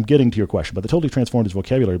vocabulary. And I'm getting to your question, but it totally transformed his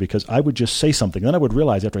vocabulary because I would just say something. Then I would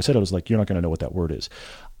realize after I said it, I was like, you're not going to know what that word is.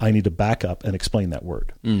 I need to back up and explain that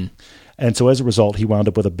word. And so as a result, he wound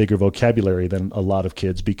up with a bigger vocabulary than a lot of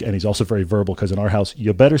kids. And he's also very verbal because in our house,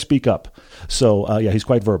 you better speak up. So he's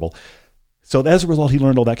quite verbal. So as a result, he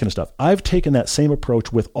learned all that kind of stuff. I've taken that same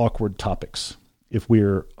approach with awkward topics. If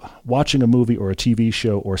we're watching a movie or a TV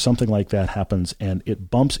show or something like that happens and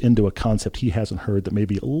it bumps into a concept he hasn't heard that may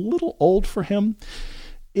be a little old for him,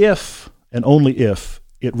 if and only if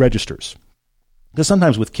it registers. Because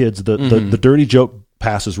sometimes with kids, the dirty joke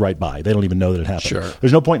passes right by. They don't even know that it happened. Sure.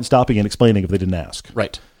 There's no point in stopping and explaining if they didn't ask.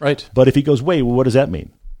 Right. But if he goes, wait, well, what does that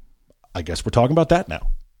mean? I guess we're talking about that now.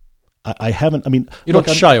 I haven't, I mean... You don't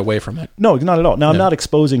shy away from it. No, not at all. Now, I'm not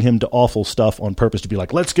exposing him to awful stuff on purpose to be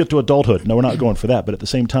like, let's get to adulthood. No, we're not going for that. But at the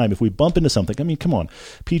same time, if we bump into something, I mean, come on.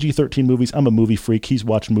 PG-13 movies, I'm a movie freak. He's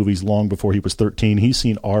watched movies long before he was 13. He's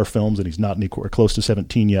seen R films, and he's not close to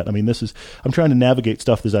 17 yet. I mean, I'm trying to navigate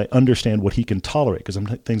stuff as I understand what he can tolerate, because some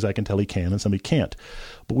things I can tell he can and some he can't.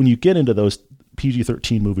 But when you get into those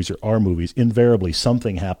PG-13 movies or R movies, invariably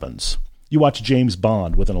something happens. You watch James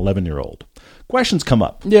Bond with an 11-year-old. Questions come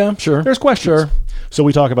up. Yeah, sure. There's questions. Sure. So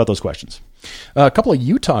we talk about those questions. A couple of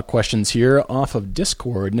Utah questions here off of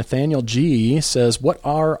Discord. Nathaniel G. says, what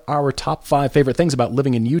are our top 5 favorite things about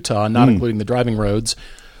living in Utah, not including the driving roads?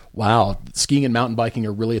 Wow, skiing and mountain biking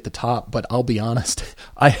are really at the top, but I'll be honest,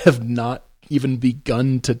 I have not even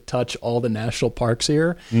begun to touch all the national parks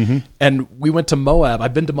here. Mm-hmm. And we went to Moab.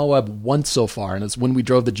 I've been to Moab once so far, and it's when we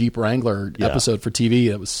drove the Jeep Wrangler episode for TV.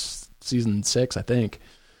 It was season 6, I think.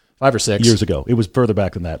 5 or 6 years ago. It was further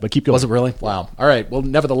back than that, but keep going. Was it really? Wow. All right. Well,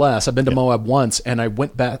 nevertheless, I've been to Moab once, and I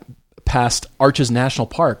went back past Arches National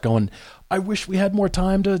Park going, I wish we had more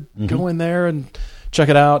time to go in there and check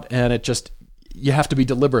it out. And it just, you have to be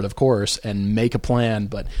deliberate, of course, and make a plan.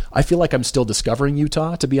 But I feel like I'm still discovering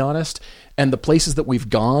Utah, to be honest. And the places that we've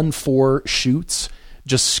gone for shoots,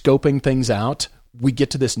 just scoping things out, we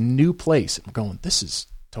get to this new place. And we're going, this is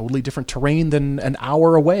totally different terrain than an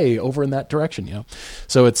hour away over in that direction, you know?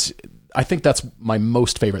 So I think that's my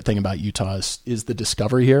most favorite thing about Utah is the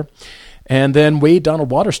discovery here. And then Wade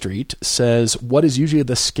Donald Water Street says, what is usually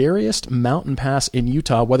the scariest mountain pass in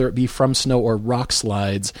Utah, whether it be from snow or rock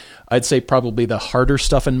slides? I'd say probably the harder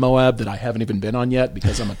stuff in Moab that I haven't even been on yet,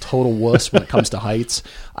 because I'm a total wuss when it comes to heights.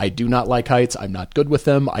 I do not like heights. I'm not good with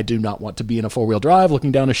them. I do not want to be in a 4-wheel drive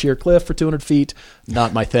looking down a sheer cliff for 200 feet.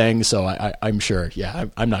 Not my thing. So I'm sure,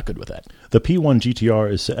 I'm not good with that. The P1 GTR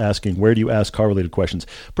is asking, where do you ask car-related questions?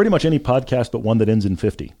 Pretty much any podcast, but one that ends in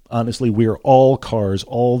 50. Honestly, we are all cars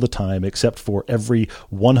all the time, except for every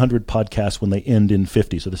 100 podcasts when they end in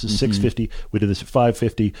 50. So this is 650. We did this at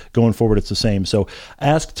 550. Going forward, it's the same. So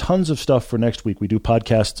ask tons of stuff for next week. We do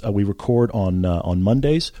podcasts. We record on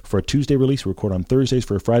Mondays for a Tuesday release. We record on Thursdays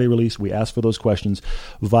for a Friday release. We ask for those questions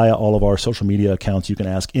via all of our social media accounts. You can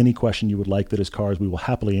ask any question you would like that is cars. We will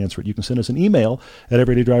happily answer it. You can send us an email at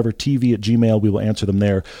everydaydrivertv@gmail.com. We will answer them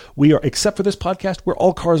there. We are, except for this podcast, we're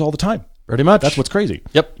all cars all the time. Pretty much. That's what's crazy.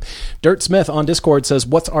 Yep. Dirt Smith on Discord says,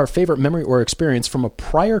 what's our favorite memory or experience from a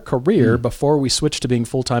prior career before we switched to being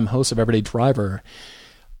full-time host of Everyday Driver?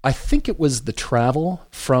 I think it was the travel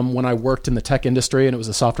from when I worked in the tech industry, and it was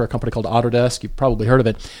a software company called Autodesk. You've probably heard of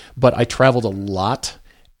it. But I traveled a lot,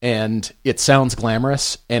 and it sounds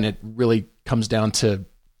glamorous, and it really comes down to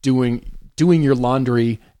doing your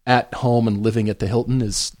laundry at home and living at the Hilton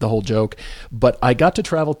is the whole joke. But I got to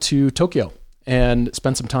travel to Tokyo and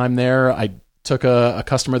spend some time there. I took a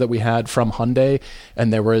customer that we had from Hyundai,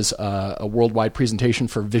 and there was a worldwide presentation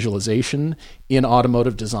for visualization in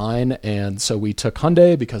automotive design. And so we took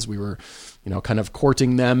Hyundai because we were, kind of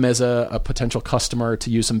courting them as a potential customer to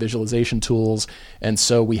use some visualization tools. And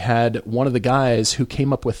so we had one of the guys who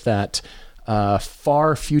came up with that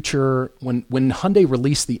far future, when Hyundai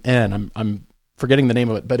released the N, I'm forgetting the name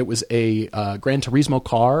of it, but it was a Gran Turismo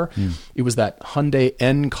car. It was that Hyundai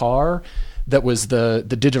N car that was the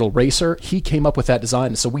digital racer. He came up with that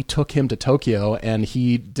design. So we took him to Tokyo, and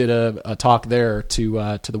he did a talk there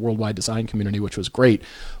to the worldwide design community, which was great.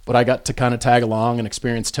 But I got to kind of tag along and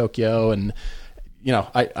experience Tokyo. And,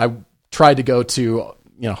 I tried to go to,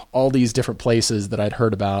 all these different places that I'd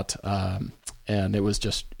heard about. And it was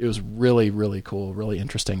really, really cool, really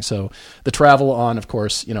interesting. So the travel on, of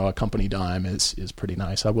course, a company dime is pretty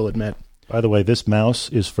nice, I will admit. By the way, this mouse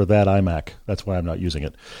is for that iMac. That's why I'm not using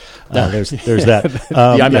it. There's that. The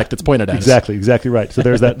iMac that's pointed at us. Exactly right. So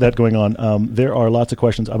there's that going on. There are lots of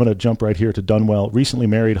questions. I'm going to jump right here to Dunwell. Recently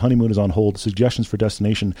married, honeymoon is on hold. Suggestions for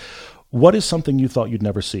destination. What is something you thought you'd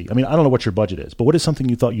never see? I mean, I don't know what your budget is, but what is something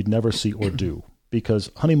you thought you'd never see or do?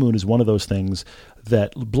 Because honeymoon is one of those things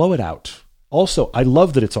that blow it out. Also, I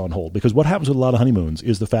love that it's on hold, because what happens with a lot of honeymoons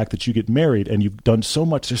is the fact that you get married and you've done so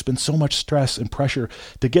much, there's been so much stress and pressure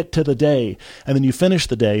to get to the day, and then you finish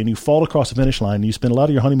the day and you fall across the finish line and you spend a lot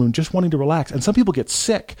of your honeymoon just wanting to relax. And some people get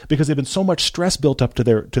sick because they've been so much stress built up to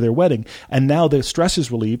their wedding, and now their stress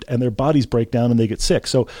is relieved and their bodies break down and they get sick.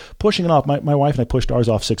 So pushing it off, my wife and I pushed ours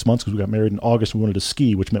off 6 months because we got married in August. We wanted to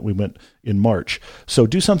ski, which meant we went in March. So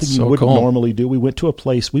do something you wouldn't normally do. We went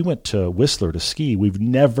to Whistler to ski. We've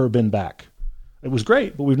never been back. It was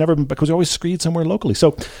great, but we've never been, because we always skied somewhere locally.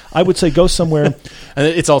 So I would say go somewhere. And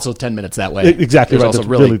it's also 10 minutes that way. Exactly There's right. also That's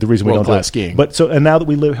really the reason we don't do it. skiing. But so, and now that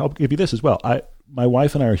we live, I'll give you this as well. My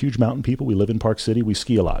wife and I are huge mountain people. We live in Park City. We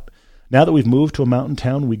ski a lot. Now that we've moved to a mountain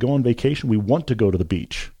town, we go on vacation. We want to go to the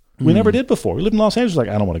beach. We never did before. We lived in Los Angeles. Like,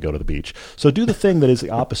 I don't want to go to the beach. So do the thing that is the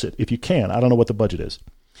opposite if you can. I don't know what the budget is.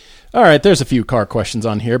 All right, there's a few car questions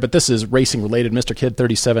on here, but this is racing related. Mr. Kid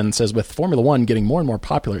 37 says, with Formula One getting more and more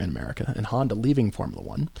popular in America and Honda leaving Formula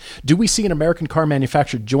One, do we see an American car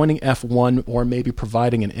manufacturer joining F1 or maybe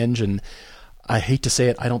providing an engine? I hate to say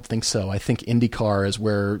it, I don't think so. I think IndyCar is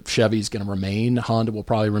where Chevy's going to remain. Honda will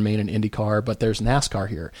probably remain in IndyCar, but there's NASCAR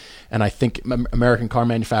here. And I think American car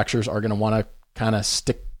manufacturers are going to want to kind of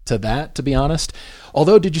stick to that, to be honest.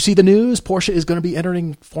 Although, did you see the news? Porsche is going to be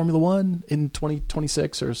entering Formula One in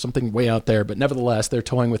 2026 or something way out there. But nevertheless, they're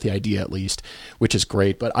toying with the idea at least, which is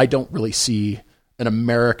great. But I don't really see an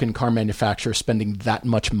American car manufacturer spending that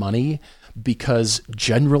much money because,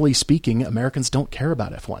 generally speaking, Americans don't care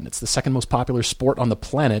about F1. It's the second most popular sport on the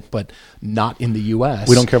planet, but not in the U.S.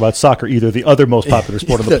 We don't care about soccer either, the other most popular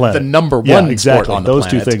sport on the planet. The number one exactly. sport on the Those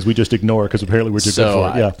planet. two things we just ignore because apparently we're too good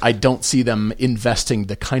for it. Yeah. I don't see them investing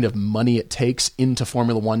the kind of money it takes into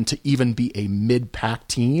Formula One to even be a mid-pack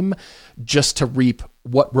team just to reap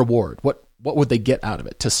what reward? What would they get out of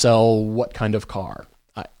it? To sell what kind of car?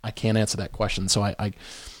 I can't answer that question, so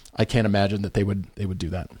I can't imagine that they would do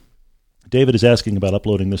that. David is asking about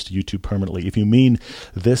uploading this to YouTube permanently. If you mean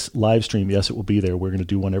this live stream, yes, it will be there. We're going to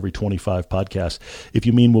do one every 25 podcasts. If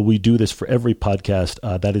you mean, will we do this for every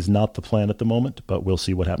podcast? That is not the plan at the moment, but we'll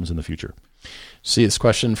see what happens in the future. See this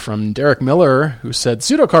question from Derek Miller, who said,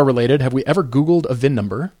 pseudocar related, have we ever Googled a VIN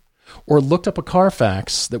number or looked up a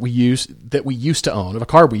Carfax that we used to own, of a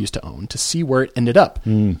car we used to own, to see where it ended up?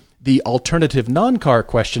 The alternative non-car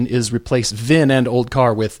question is replace VIN and old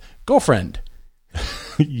car with girlfriend.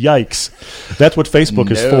 Yikes. That's what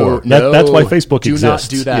Facebook is for. That's why Facebook exists.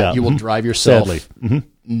 Do not do that. Yeah. You will drive yourself Sadly.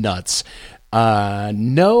 Nuts.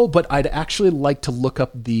 No, but I'd actually like to look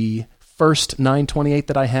up the first 928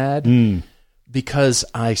 that I had because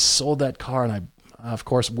I sold that car and I, of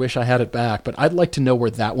course, wish I had it back. But I'd like to know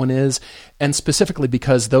where that one is, and specifically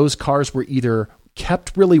because those cars were either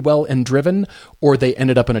kept really well and driven, or they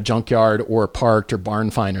ended up in a junkyard or parked or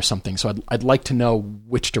barn find or something. So I'd like to know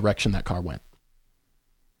which direction that car went.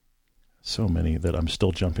 So many that I'm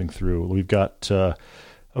still jumping through. We've got,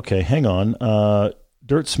 okay, hang on.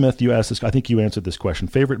 Dirt Smith, you asked this. I think you answered this question.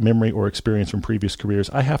 Favorite memory or experience from previous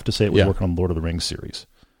careers? I have to say it was working on Lord of the Rings series.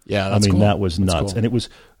 Yeah, that's cool. That was nuts. Cool. And it was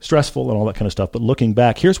stressful and all that kind of stuff. But looking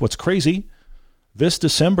back, here's what's crazy. This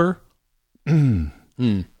December,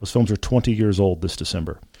 those films are 20 years old this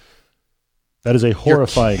December. That is a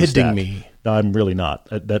horrifying You're kidding stat. me. No, I'm really not.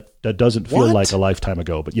 That doesn't feel like a lifetime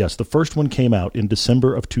ago. But yes, the first one came out in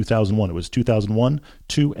December of 2001. It was 2001,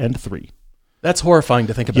 2, and 3. That's horrifying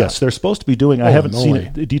to think about. Yes, they're supposed to be doing, I haven't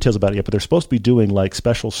seen details about it yet, but they're supposed to be doing like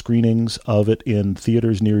special screenings of it in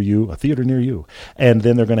theaters near you, a theater near you. And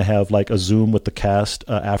then they're going to have like a Zoom with the cast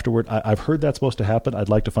afterward. I've heard that's supposed to happen. I'd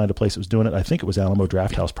like to find a place that was doing it. I think it was Alamo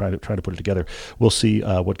Drafthouse trying to put it together. We'll see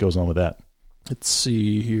what goes on with that. Let's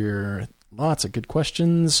see here. Lots of good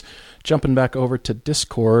questions. Jumping back over to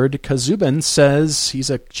Discord, Kazubin says he's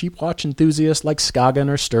a cheap watch enthusiast like Skagen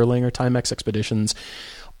or Sterling or Timex Expeditions,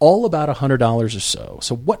 all about $100 or so.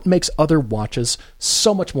 So what makes other watches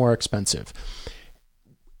so much more expensive?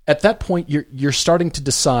 At that point, you're starting to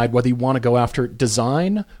decide whether you want to go after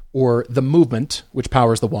design or the movement, which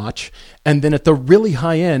powers the watch. And then at the really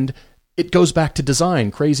high end, it goes back to design,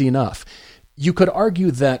 crazy enough. You could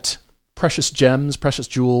argue that precious gems, precious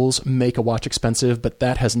jewels make a watch expensive, but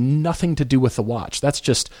that has nothing to do with the watch. That's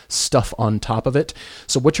just stuff on top of it.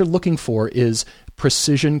 So what you're looking for is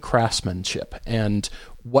precision craftsmanship and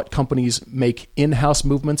what companies make in-house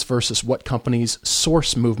movements versus what companies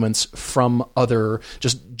source movements from other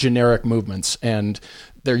just generic movements. And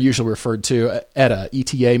they're usually referred to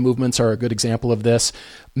ETA movements are a good example of this.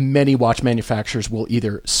 Many watch manufacturers will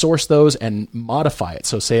either source those and modify it.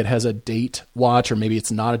 So say it has a date watch, or maybe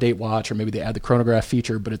it's not a date watch, or maybe they add the chronograph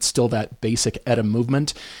feature, but it's still that basic ETA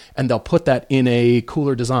movement, and they'll put that in a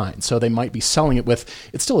cooler design. So they might be selling it with,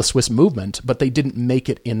 it's still a Swiss movement, but they didn't make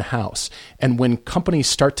it in-house. And when companies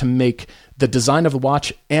start to make the design of the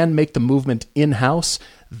watch and make the movement in-house,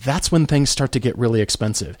 that's when things start to get really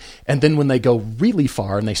expensive. And then when they go really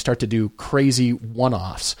far and they start to do crazy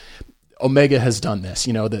one-offs, Omega has done this,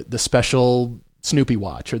 the special Snoopy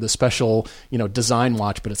watch or the special, design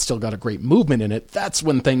watch, but it's still got a great movement in it. That's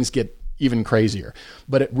when things get even crazier.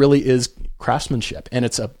 But it really is craftsmanship. And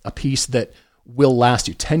it's a piece that will last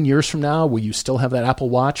you. 10 years from now, will you still have that Apple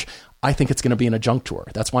Watch? I think it's going to be in a junk drawer.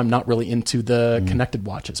 That's why I'm not really into the connected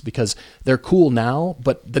watches, because they're cool now,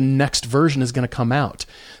 but the next version is going to come out.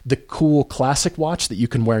 The cool classic watch that you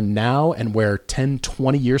can wear now and wear 10,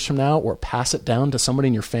 20 years from now, or pass it down to somebody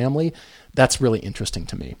in your family, that's really interesting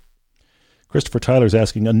to me. Christopher Tyler's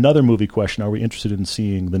asking another movie question. Are we interested in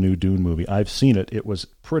seeing the new Dune movie? I've seen it. It was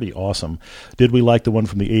pretty awesome. Did we like the one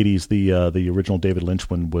from the 80s? The original David Lynch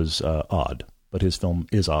one was odd, but his film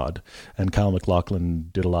is odd. And Kyle MacLachlan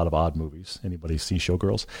did a lot of odd movies. Anybody see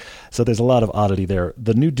Showgirls? So there's a lot of oddity there.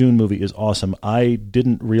 The new Dune movie is awesome. I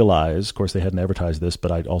didn't realize, of course they hadn't advertised this,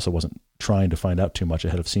 but I also wasn't trying to find out too much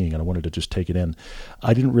ahead of seeing it. I wanted to just take it in.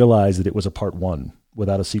 I didn't realize that it was a part one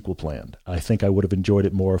without a sequel planned. I think I would have enjoyed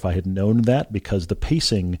it more if I had known that, because the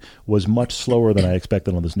pacing was much slower than I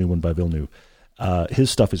expected on this new one by Villeneuve. His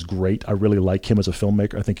stuff is great. I really like him as a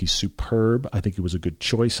filmmaker. I think he's superb. I think he was a good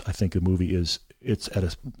choice. I think the movie it's at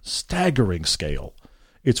a staggering scale.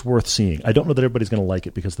 It's worth seeing. I don't know that everybody's going to like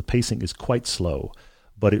it because the pacing is quite slow,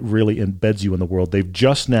 but it really embeds you in the world. They've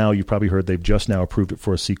just now, you probably heard, they've just now approved it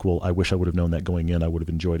for a sequel. I wish I would have known that going in. I would have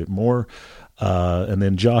enjoyed it more. And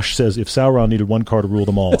then Josh says, if Sauron needed one car to rule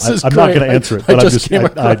them all, I'm not going to answer it, but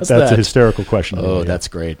that's a hysterical question. Oh, that's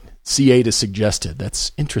great. C8 is suggested.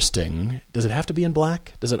 That's interesting. Does it have to be in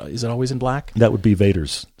black? Is it always in black? That would be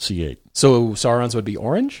Vader's C8. So Sauron's would be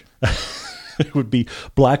orange? It would be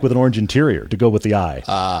black with an orange interior to go with the eye.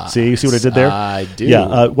 See what I did there? I do.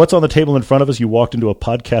 Yeah. What's on the table in front of us? You walked into a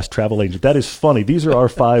podcast travel agent. That is funny. These are our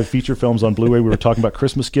 5 feature films on Blu-ray. We were talking about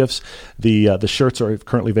Christmas gifts. The shirts are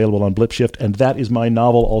currently available on BlipShift, and that is my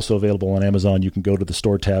novel, also available on Amazon. You can go to the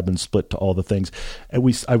store tab and split to all the things. And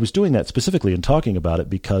I was doing that specifically and talking about it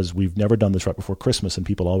because we've never done this right before Christmas, and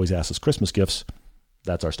people always ask us Christmas gifts.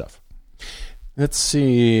 That's our stuff. Let's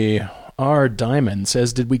see. R. Diamond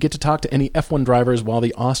says, did we get to talk to any F1 drivers while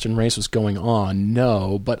the Austin race was going on?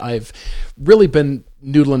 No, but I've really been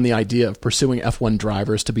noodling the idea of pursuing F1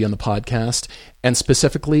 drivers to be on the podcast, and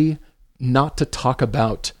specifically not to talk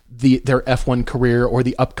about their F1 career or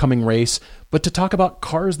the upcoming race, but to talk about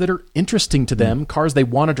cars that are interesting to them, cars they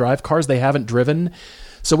want to drive, cars they haven't driven.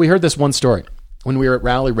 So we heard this one story when we were at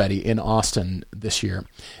Rally Ready in Austin this year.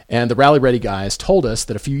 And the Rally Ready guys told us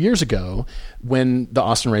that a few years ago, when the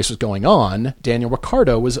Austin race was going on, Daniel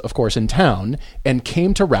Ricciardo was, of course, in town and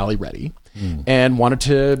came to Rally Ready and wanted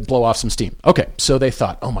to blow off some steam. Okay, so they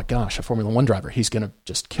thought, oh my gosh, a Formula One driver, he's going to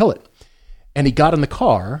just kill it. And he got in the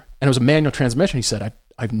car, and it was a manual transmission. He said,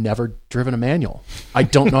 I've never driven a manual. I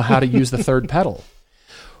don't know how to use the third pedal.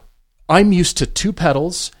 I'm used to 2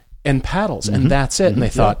 pedals and paddles, and that's it. And they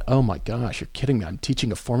thought, oh my gosh, you're kidding me. I'm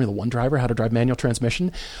teaching a Formula One driver how to drive manual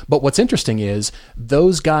transmission. But what's interesting is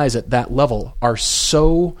those guys at that level are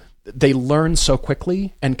they learn so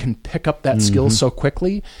quickly and can pick up that skill so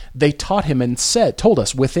quickly. They taught him and told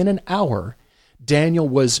us within an hour, Daniel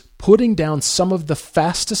was putting down some of the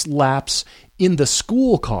fastest laps in the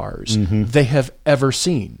school cars they have ever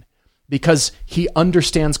seen, because he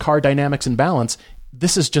understands car dynamics and balance.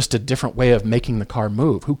 This is just a different way of making the car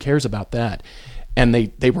move. Who cares about that? And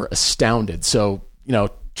they were astounded. So,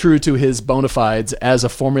 true to his bona fides as a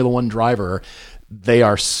Formula One driver, they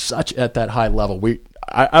are such at that high level.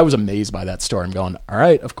 I was amazed by that story. I'm going, all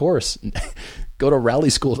right, of course. Go to rally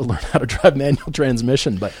school to learn how to drive manual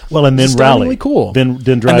transmission, but and then rally, really cool. Then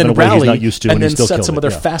drive in a way he's not used to, and then set some of their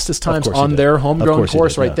fastest times on their homegrown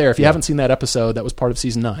course right there. If you haven't seen that episode, that was part of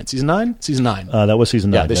season 9. Season 9. That was season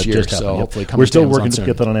 9. This year. Just so hopefully, we're still working to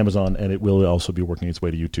get that on Amazon, and it will also be working its way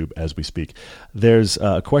to YouTube as we speak. There's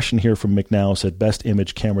a question here from McNow, said best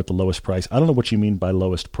image camera at the lowest price. I don't know what you mean by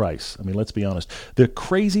lowest price. I mean, let's be honest. The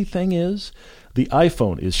crazy thing is, the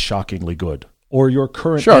iPhone is shockingly good. Or your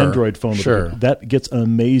current Android phone. That gets an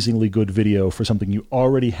amazingly good video for something you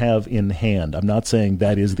already have in hand. I'm not saying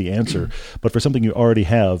that is the answer, but for something you already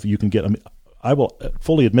have, you can get. I will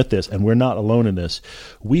fully admit this, and we're not alone in this.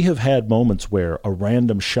 We have had moments where a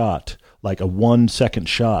random shot, like a 1-second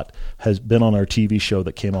shot, has been on our TV show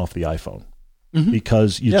that came off the iPhone.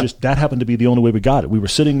 Because that happened to be the only way we got it. We were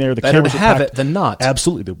sitting there. The Better cameras to were have packed. it than not.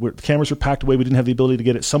 Absolutely. The cameras were packed away. We didn't have the ability to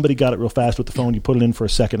get it. Somebody got it real fast with the phone. You put it in for a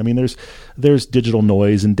second. I mean, there's digital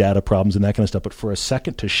noise and data problems and that kind of stuff. But for a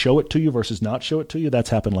second to show it to you versus not show it to you, that's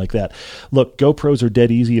happened like that. Look, GoPros are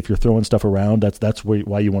dead easy if you're throwing stuff around. That's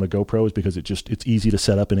why you want a GoPro, is because it's easy to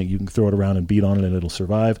set up and you can throw it around and beat on it and it'll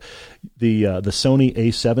survive. The Sony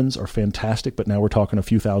A7s are fantastic, but now we're talking a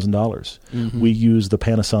few $1,000s. We use the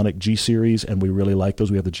Panasonic G series, and and we really like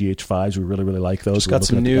those. We have the GH5s. We really, really like those. Just got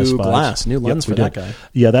some new glass, new lens for that guy.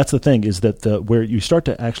 Yeah, that's the thing, is that where you start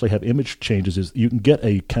to actually have image changes is you can get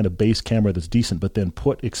a kind of base camera that's decent, but then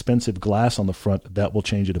put expensive glass on the front. That will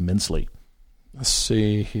change it immensely. Let's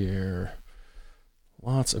see here.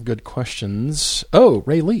 Lots of good questions. Oh,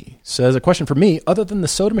 Ray Lee says, a question for me. Other than the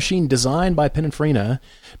soda machine designed by Pininfarina,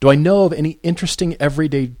 do I know of any interesting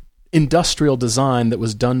everyday industrial design that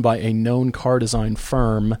was done by a known car design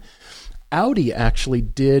firm? Audi actually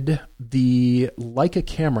did the Leica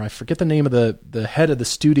camera. I forget the name of the head of the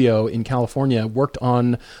studio in California, worked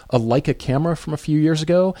on a Leica camera from a few years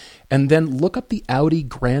ago. And then look up the Audi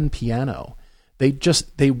grand piano.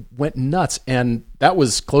 They went nuts, and that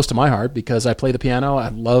was close to my heart because I play the piano. I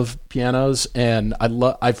love pianos, and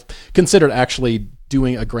I've considered actually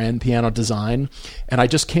doing a grand piano design, and I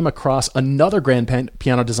just came across another grand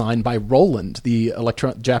piano design by Roland, the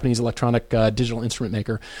Japanese electronic digital instrument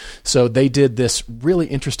maker. So they did this really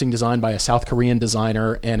interesting design by a South Korean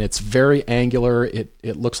designer, and it's very angular.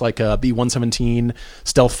 It looks like a B-117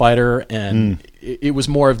 stealth fighter, and it was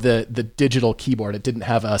more of the digital keyboard. It didn't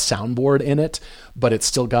have a soundboard in it, but it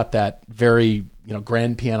still got that very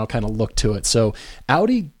grand piano kind of look to it. So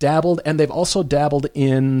Audi dabbled, and they've also dabbled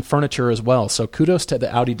in furniture as well. So kudos to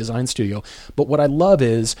the Audi design studio. But what I love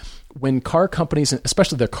is when car companies,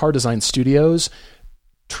 especially their car design studios,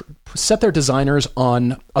 set their designers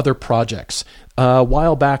on other projects. A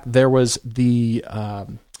while back, there was the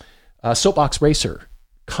Soapbox Racer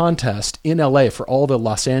contest in LA for all the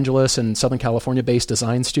Los Angeles and Southern California based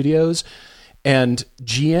design studios. And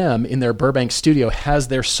GM in their Burbank studio has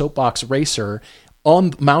their Soapbox Racer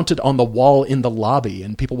mounted on the wall in the lobby,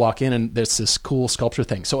 and people walk in and there's this cool sculpture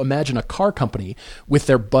thing. So imagine a car company with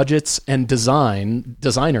their budgets and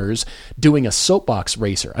designers doing a Soapbox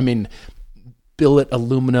Racer. I mean, billet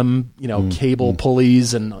aluminum, cable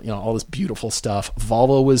pulleys and all this beautiful stuff.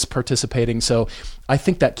 Volvo was participating. So I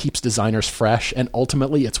think that keeps designers fresh, and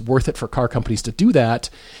ultimately it's worth it for car companies to do that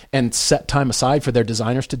and set time aside for their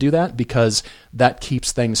designers to do that, because that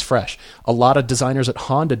keeps things fresh. A lot of designers at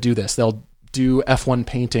Honda do this. They'll do F1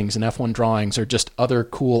 paintings and F1 drawings or just other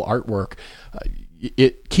cool artwork.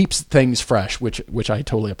 It keeps things fresh, which I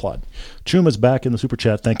totally applaud. Chuma's back in the super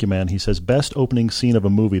chat. Thank you, man. He says, best opening scene of a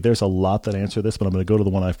movie. There's a lot that answer this, but I'm going to go to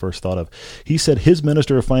the one I first thought of. He said his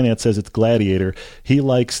Minister of Finance says it's Gladiator. He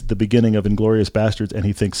likes the beginning of Inglourious Bastards, and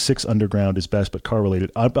he thinks Six Underground is best, but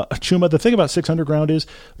car-related. Chuma, the thing about Six Underground is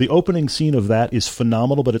the opening scene of that is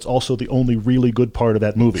phenomenal, but it's also the only really good part of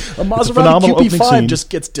that movie. A Maserati QP5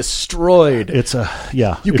 just gets destroyed. It's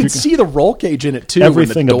yeah. You can see the roll cage in it, too.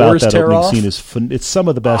 Everything when the doors about that opening off. scene is it's some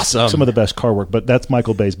of the best, awesome. Some of the best car work. But that's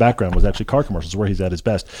Michael Bay's background, was actually car commercials, where he's at his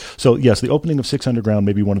best. So yes, the opening of Six Underground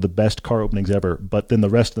may be one of the best car openings ever, but then the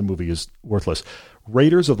rest of the movie is worthless.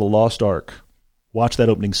 Raiders of the Lost Ark. Watch that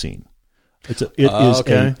opening scene. It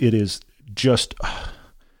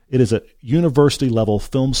is a university level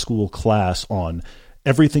film school class on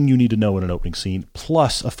everything you need to know in an opening scene,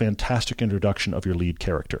 plus a fantastic introduction of your lead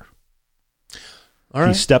character. All right.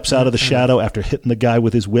 He steps out of the shadow after hitting the guy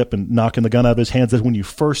with his whip and knocking the gun out of his hands. That's when you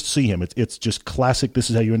first see him. It's just classic. This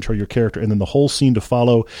is how you intro your character. And then the whole scene to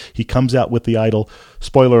follow, he comes out with the idol.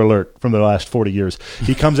 Spoiler alert from the last 40 years.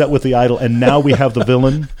 He comes out with the idol, and now we have the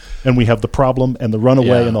villain, and we have the problem, and the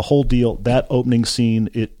runaway, and the whole deal. That opening scene,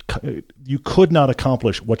 you could not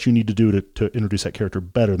accomplish what you need to do to introduce that character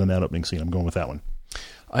better than that opening scene. I'm going with that one.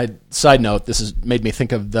 Side note, this has made me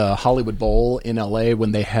think of the Hollywood Bowl in LA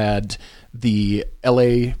when they had the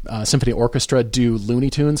LA Symphony Orchestra do Looney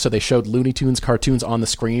Tunes. So they showed Looney Tunes cartoons on the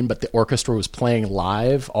screen, but the orchestra was playing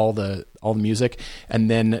live all the music. And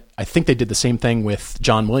then I think they did the same thing with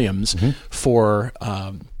John Williams for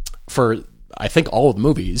I think all of the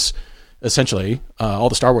movies, essentially all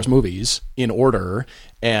the Star Wars movies in order.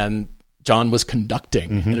 And John was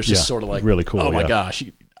conducting. And it's just sort of like, really cool. Oh my gosh.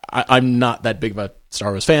 I'm not that big of a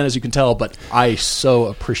Star Wars fan, as you can tell, but I so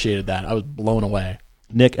appreciated that. I was blown away.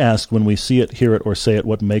 Nick asked, when we see it, hear it, or say it,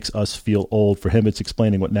 what makes us feel old? For him, it's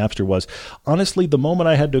explaining what Napster was. Honestly, the moment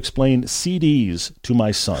I had to explain CDs to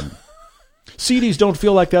my son. CDs don't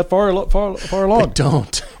feel like that far along. They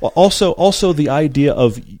don't. Also, the idea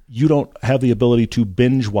of you don't have the ability to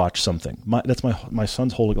binge watch something. That's my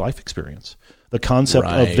son's whole life experience. The concept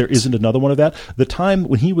of there isn't another one of that. The time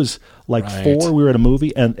when he was like 4, we were at a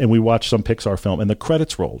movie and we watched some Pixar film and the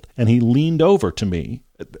credits rolled and he leaned over to me.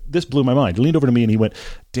 This blew my mind. He leaned over to me and he went,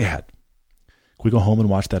 "Dad, can we go home and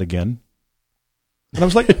watch that again?" And I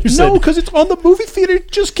was like, "No, because it's on the movie theater.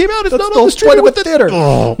 It just came out. It's not on the street with the theater."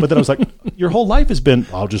 Oh, but then I was like, "Your whole life has been,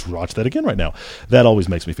 I'll just watch that again right now." That always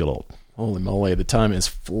makes me feel old. Holy moly, the time is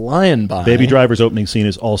flying by. Baby Driver's opening scene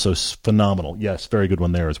is also phenomenal. Yes, very good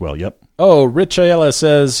one there as well. Yep. Oh, Rich Ayala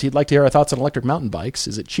says he'd like to hear our thoughts on electric mountain bikes.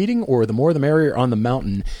 Is it cheating or the more the merrier on the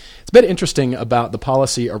mountain? It's a bit interesting about the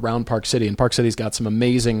policy around Park City. And Park City's got some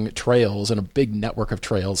amazing trails and a big network of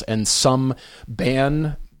trails. And some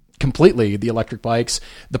ban completely the electric bikes.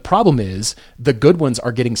 The problem is the good ones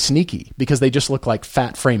are getting sneaky because they just look like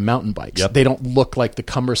fat frame mountain bikes. Yep. They don't look like the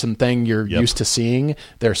cumbersome thing you're used to seeing.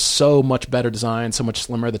 They're so much better designed, so much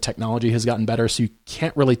slimmer. The technology has gotten better, so you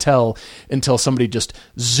can't really tell until somebody just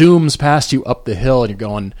zooms past you up the hill and you're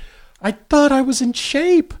going, I thought I was in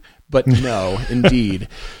shape. But no, indeed.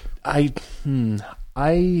 I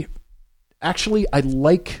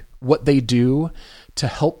like what they do to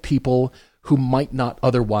help people who might not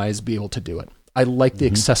otherwise be able to do it. I like the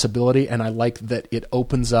accessibility, and I like that it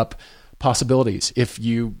opens up possibilities. If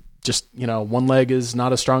you just, one leg is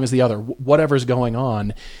not as strong as the other, whatever's going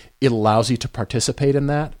on, it allows you to participate in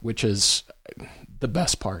that, which is the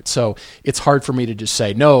best part. So it's hard for me to just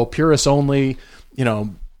say, no, purists only,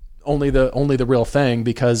 only the real thing,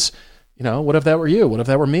 because, what if that were you? What if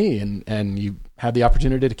that were me? And you had the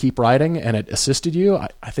opportunity to keep riding and it assisted you.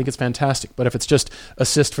 I think it's fantastic. But if it's just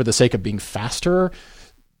assist for the sake of being faster,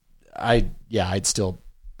 I'd still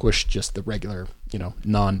push just the regular,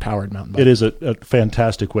 non-powered mountain bike. It is a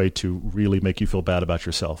fantastic way to really make you feel bad about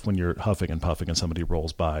yourself when you're huffing and puffing and somebody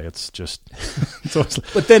rolls by. It's just...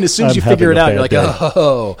 But then as soon as you figure it out, you're like,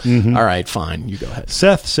 all right, fine, you go ahead.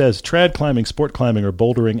 Seth says, trad climbing, sport climbing, or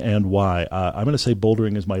bouldering, and why? I'm going to say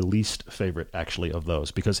bouldering is my least favorite, actually, of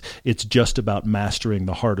those, because it's just about mastering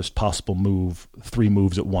the hardest possible move, 3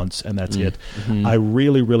 moves at once, and that's it. I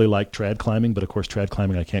really, really like trad climbing, but of course, trad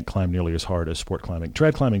climbing I can't climb nearly as hard as sport climbing.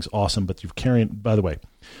 Trad climbing's awesome, but you're carrying... By the way,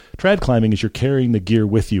 trad climbing is you're carrying the gear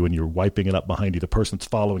with you and you're wiping it up behind you. The person that's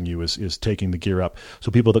following you is taking the gear up. So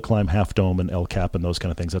people that climb Half Dome and El Cap and those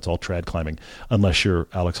kind of things, that's all trad climbing, unless you're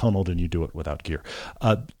Alex Honnold and you do it without gear.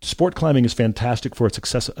 Sport climbing is fantastic for its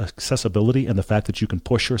accessibility and the fact that you can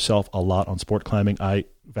push yourself a lot on sport climbing. I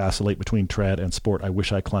vacillate between trad and sport. I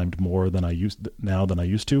wish I climbed more than I used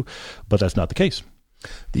to, but that's not the case.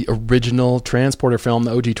 The original Transporter film,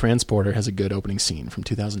 the OG Transporter, has a good opening scene from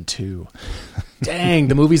 2002. Dang,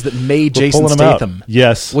 the movies that made Jason Statham.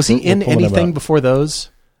 Yes. Was he in anything before those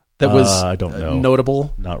that was I don't know.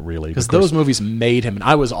 Notable? Not really. Because those movies made him, and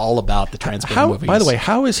I was all about the Transporter movies. By the way,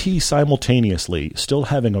 how is he simultaneously still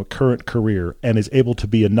having a current career and is able to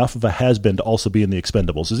be enough of a has-been to also be in The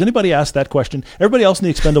Expendables? Has anybody asked that question? Everybody else in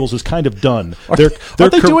The Expendables is kind of done. Are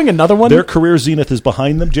they doing another one? Their career zenith is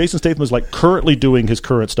behind them. Jason Statham is currently doing his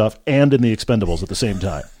current stuff and in The Expendables at the same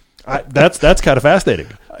time. That's kind of fascinating.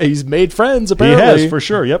 He's made friends, apparently. He has, for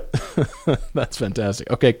sure, yep. That's fantastic.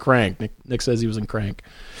 Okay, Crank. Nick says he was in Crank.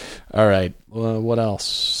 All right, what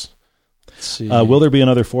else? Let's see. Will there be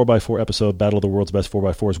another 4x4 episode, Battle of the World's Best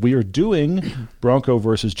 4x4s? We are doing Bronco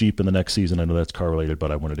versus Jeep in the next season. I know that's car-related,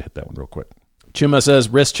 but I wanted to hit that one real quick. Chuma says,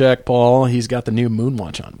 wrist check, Paul. He's got the new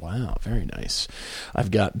Moonwatch on. Wow, very nice. I've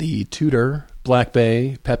got the Tudor Black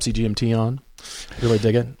Bay Pepsi GMT on. Really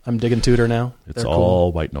dig it. I'm digging Tudor now. It's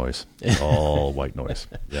all white noise. All white noise.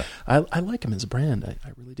 Yeah, I like him as a brand. I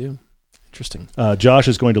really do. Interesting. Josh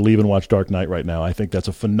is going to leave and watch Dark Knight right now. I think that's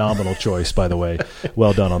a phenomenal choice, by the way.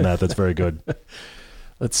 Well done on that. That's very good.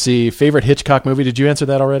 Let's see. Favorite Hitchcock movie? Did you answer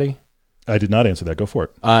that already? I did not answer that. Go for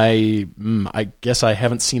it. I guess I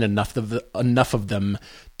haven't seen enough of them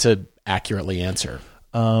to accurately answer.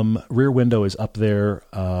 Rear Window is up there.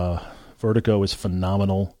 Vertigo is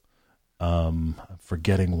phenomenal. I'm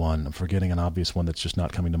forgetting one. I'm forgetting an obvious one that's just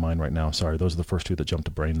not coming to mind right now. Sorry, those are the first 2 that jumped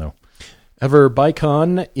to brain, though. Ever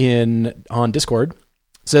Bicon on Discord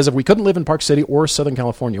says, if we couldn't live in Park City or Southern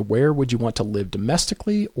California, where would you want to live,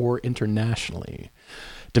 domestically or internationally?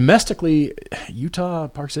 Domestically, Utah,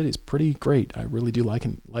 Park City is pretty great. I really do like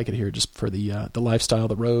it here, just for the lifestyle,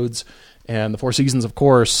 the roads, and the Four Seasons, of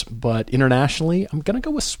course. But internationally, I'm going to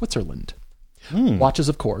go with Switzerland. Watches,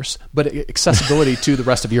 of course, but accessibility to the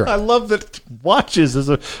rest of Europe. I love that watches is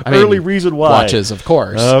early reason why. Watches, of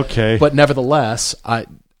course. Okay. But nevertheless, I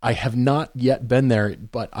have not yet been there,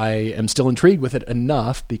 but I am still intrigued with it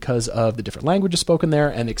enough because of the different languages spoken there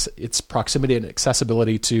and its proximity and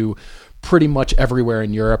accessibility to pretty much everywhere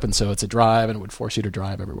in Europe. And so it's a drive, and it would force you to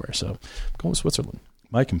drive everywhere. So I'm going with Switzerland.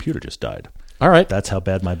 My computer just died. All right. That's how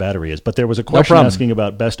bad my battery is. But there was a question asking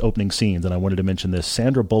about best opening scenes, and I wanted to mention this.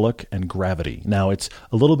 Sandra Bullock and Gravity. Now, it's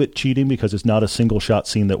a little bit cheating because it's not a single-shot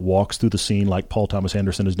scene that walks through the scene like Paul Thomas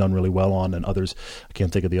Anderson has done really well on, and others. I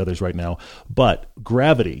can't think of the others right now. But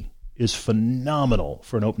Gravity is phenomenal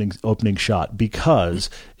for an opening shot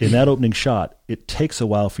because in that opening shot, it takes a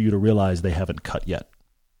while for you to realize they haven't cut yet.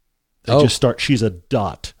 They just start. She's a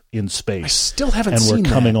dot in space. I still haven't seen that. And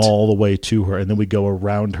we're coming that. all the way to her, and then we go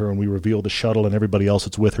around her and we reveal the shuttle and everybody else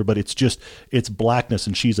that's with her, but it's blackness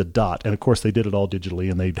and she's a dot. And of course they did it all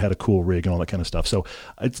digitally and they had a cool rig and all that kind of stuff. So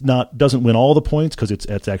doesn't win all the points because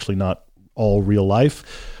it's actually not all real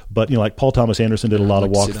life. But like Paul Thomas Anderson did a lot of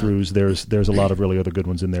walkthroughs. There's a lot of really other good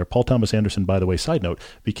ones in there. Paul Thomas Anderson, by the way, side note,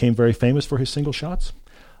 became very famous for his single shots.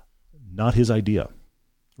 Not his idea.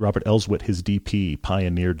 Robert Elswit, his DP,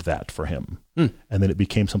 pioneered that for him. And then it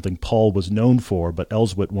became something Paul was known for, but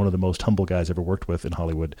Elswit, one of the most humble guys I ever worked with in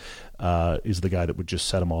Hollywood, is the guy that would just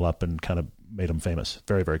set them all up and kind of made them famous.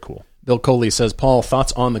 Very, very cool. Bill Coley says, Paul,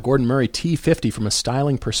 thoughts on the Gordon Murray T50 from a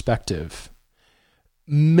styling perspective?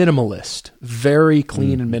 Minimalist, very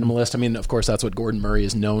clean and minimalist. I mean, of course, that's what Gordon Murray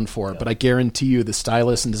is known for, but I guarantee you the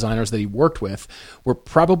stylists and designers that he worked with were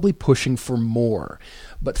probably pushing for more.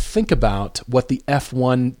 But think about what the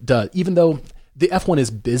F1 does. Even though the F1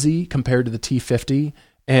 is busy compared to the T50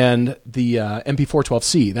 and the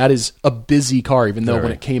MP412C, that is a busy car, even though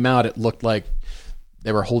when it came out, it looked like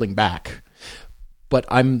they were holding back. But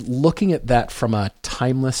I'm looking at that from a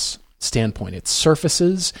timeless standpoint. Its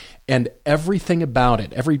surfaces and everything about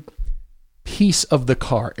it, every piece of the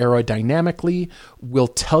car aerodynamically will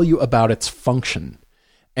tell you about its function.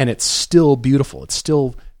 And it's still beautiful. It's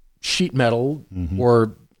still sheet metal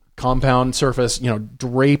or compound surface,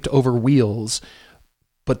 draped over wheels.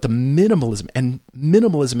 But the minimalism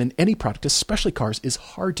in any product, especially cars, is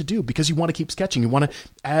hard to do because you want to keep sketching. You want to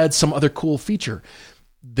add some other cool feature.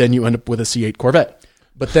 Then you end up with a C8 Corvette.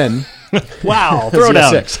 But then, wow, throw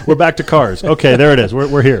down. We're back to cars. Okay, there it is.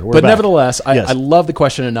 We're here. We're but back. Nevertheless, I love the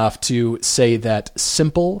question enough to say that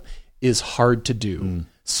simple is hard to do.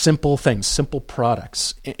 Simple things, simple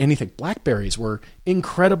products, anything. BlackBerries were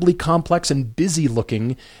incredibly complex and busy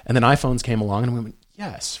looking, and then iPhones came along, and we went,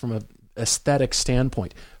 yes, from an aesthetic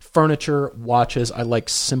standpoint. Furniture, watches, I like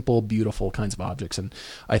simple, beautiful kinds of objects, and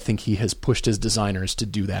I think he has pushed his designers to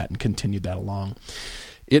do that and continued that along.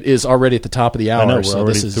 It is already at the top of the hour. I know, we're so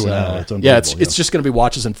already this is through an hour. It's it's just going to be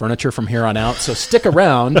watches and furniture from here on out. So stick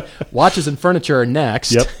around. Watches and furniture are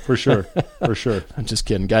next. Yep, for sure. For sure. I'm just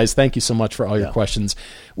kidding. Guys, thank you so much for all your questions.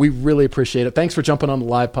 We really appreciate it. Thanks for jumping on the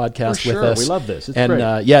live podcast with us. We love this. It's and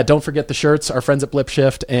great. Don't forget the shirts, our friends at Blip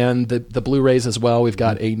Shift, and the Blu-rays as well. We've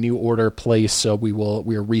got a new order placed, so we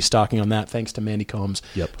are restocking on that. Thanks to Mandy Combs.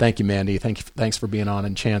 Yep. Thank you, Mandy. Thanks for being on,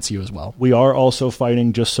 and Chance, you as well. We are also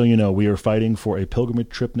fighting, just so you know, we are fighting for a pilgrimage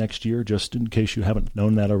trip next year, just in case you haven't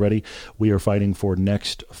known that already. We are fighting for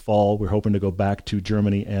next fall. We're hoping to go back to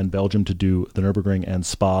Germany and Belgium to do the Nürburgring and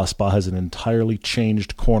Spa. Spa has an entirely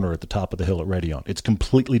changed corner at the top of the hill at Radeon. It's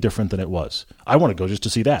completely different than it was. I want to go just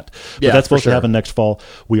to see that. But that's supposed to happen next fall.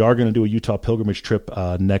 We are going to do a Utah pilgrimage trip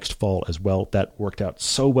next fall as well. That worked out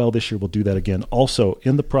so well this year. We'll do that again. Also,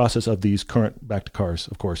 in the process of these current, back to cars,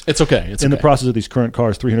 of course. It's okay. The process of these current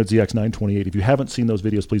cars, 300ZX 928. If you haven't seen those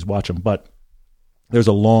videos, please watch them. But there's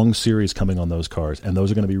a long series coming on those cars, and those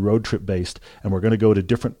are going to be road trip based, and we're going to go to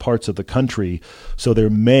different parts of the country. So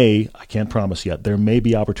I can't promise yet, there may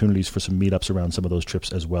be opportunities for some meetups around some of those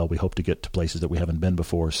trips as well. We hope to get to places that we haven't been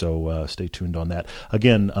before, so stay tuned on that.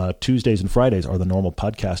 Again, Tuesdays and Fridays are the normal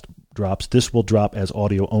podcast drops. This will drop as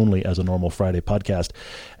audio only as a normal Friday podcast,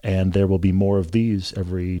 and there will be more of these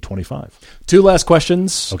every 25. 2 last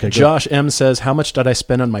questions. Okay, Josh M. says, how much did I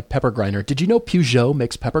spend on my pepper grinder? Did you know Peugeot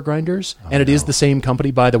makes pepper grinders? And it is the same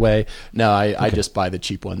company, by the way. No, I just buy the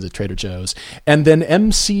cheap ones at Trader Joe's. And then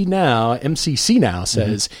MCC now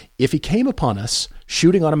says, if he came upon us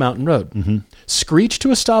shooting on a mountain road, screech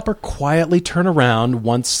to a stop or quietly turn around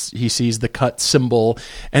once he sees the cut symbol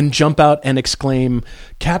and jump out and exclaim,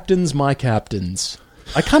 "Captains, my captains."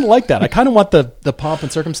 I kind of like that. I kind of want the pomp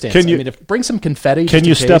and circumstance. Bring some confetti. Can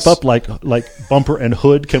you step up like bumper and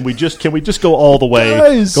hood? Can we just go all the way?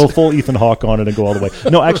 Guys. Go full Ethan Hawke on it and go all the way.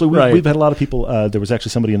 No, actually, we've had a lot of people. There was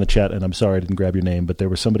actually somebody in the chat, and I'm sorry I didn't grab your name, but there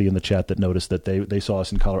was somebody in the chat that noticed that they saw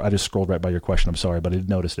us in Colorado. I just scrolled right by your question. I'm sorry, but I didn't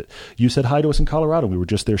notice it. You said hi to us in Colorado. We were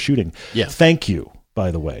just there shooting. Yeah. Thank you,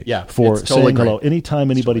 by the way, for saying hello.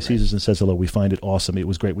 Anytime anybody sees us and says hello, we find it awesome. It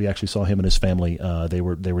was great. We actually saw him and his family. They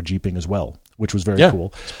were jeeping as well, which was very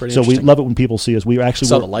cool. So we love it when people see us. We actually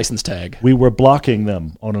saw the license tag. We were blocking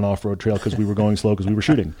them on an off-road trail because we were going slow because we were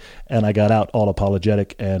shooting. And I got out all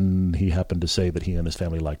apologetic, and he happened to say that he and his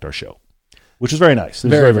family liked our show, which was very nice. It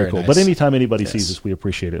was very, very cool. Nice. But anytime anybody sees us, we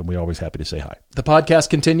appreciate it, and we're always happy to say hi. The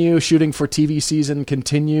podcast continues. Shooting for TV season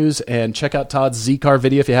continues. And check out Todd's Z-Car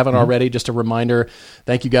video if you haven't already. Just a reminder.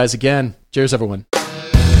 Thank you guys again. Cheers, everyone.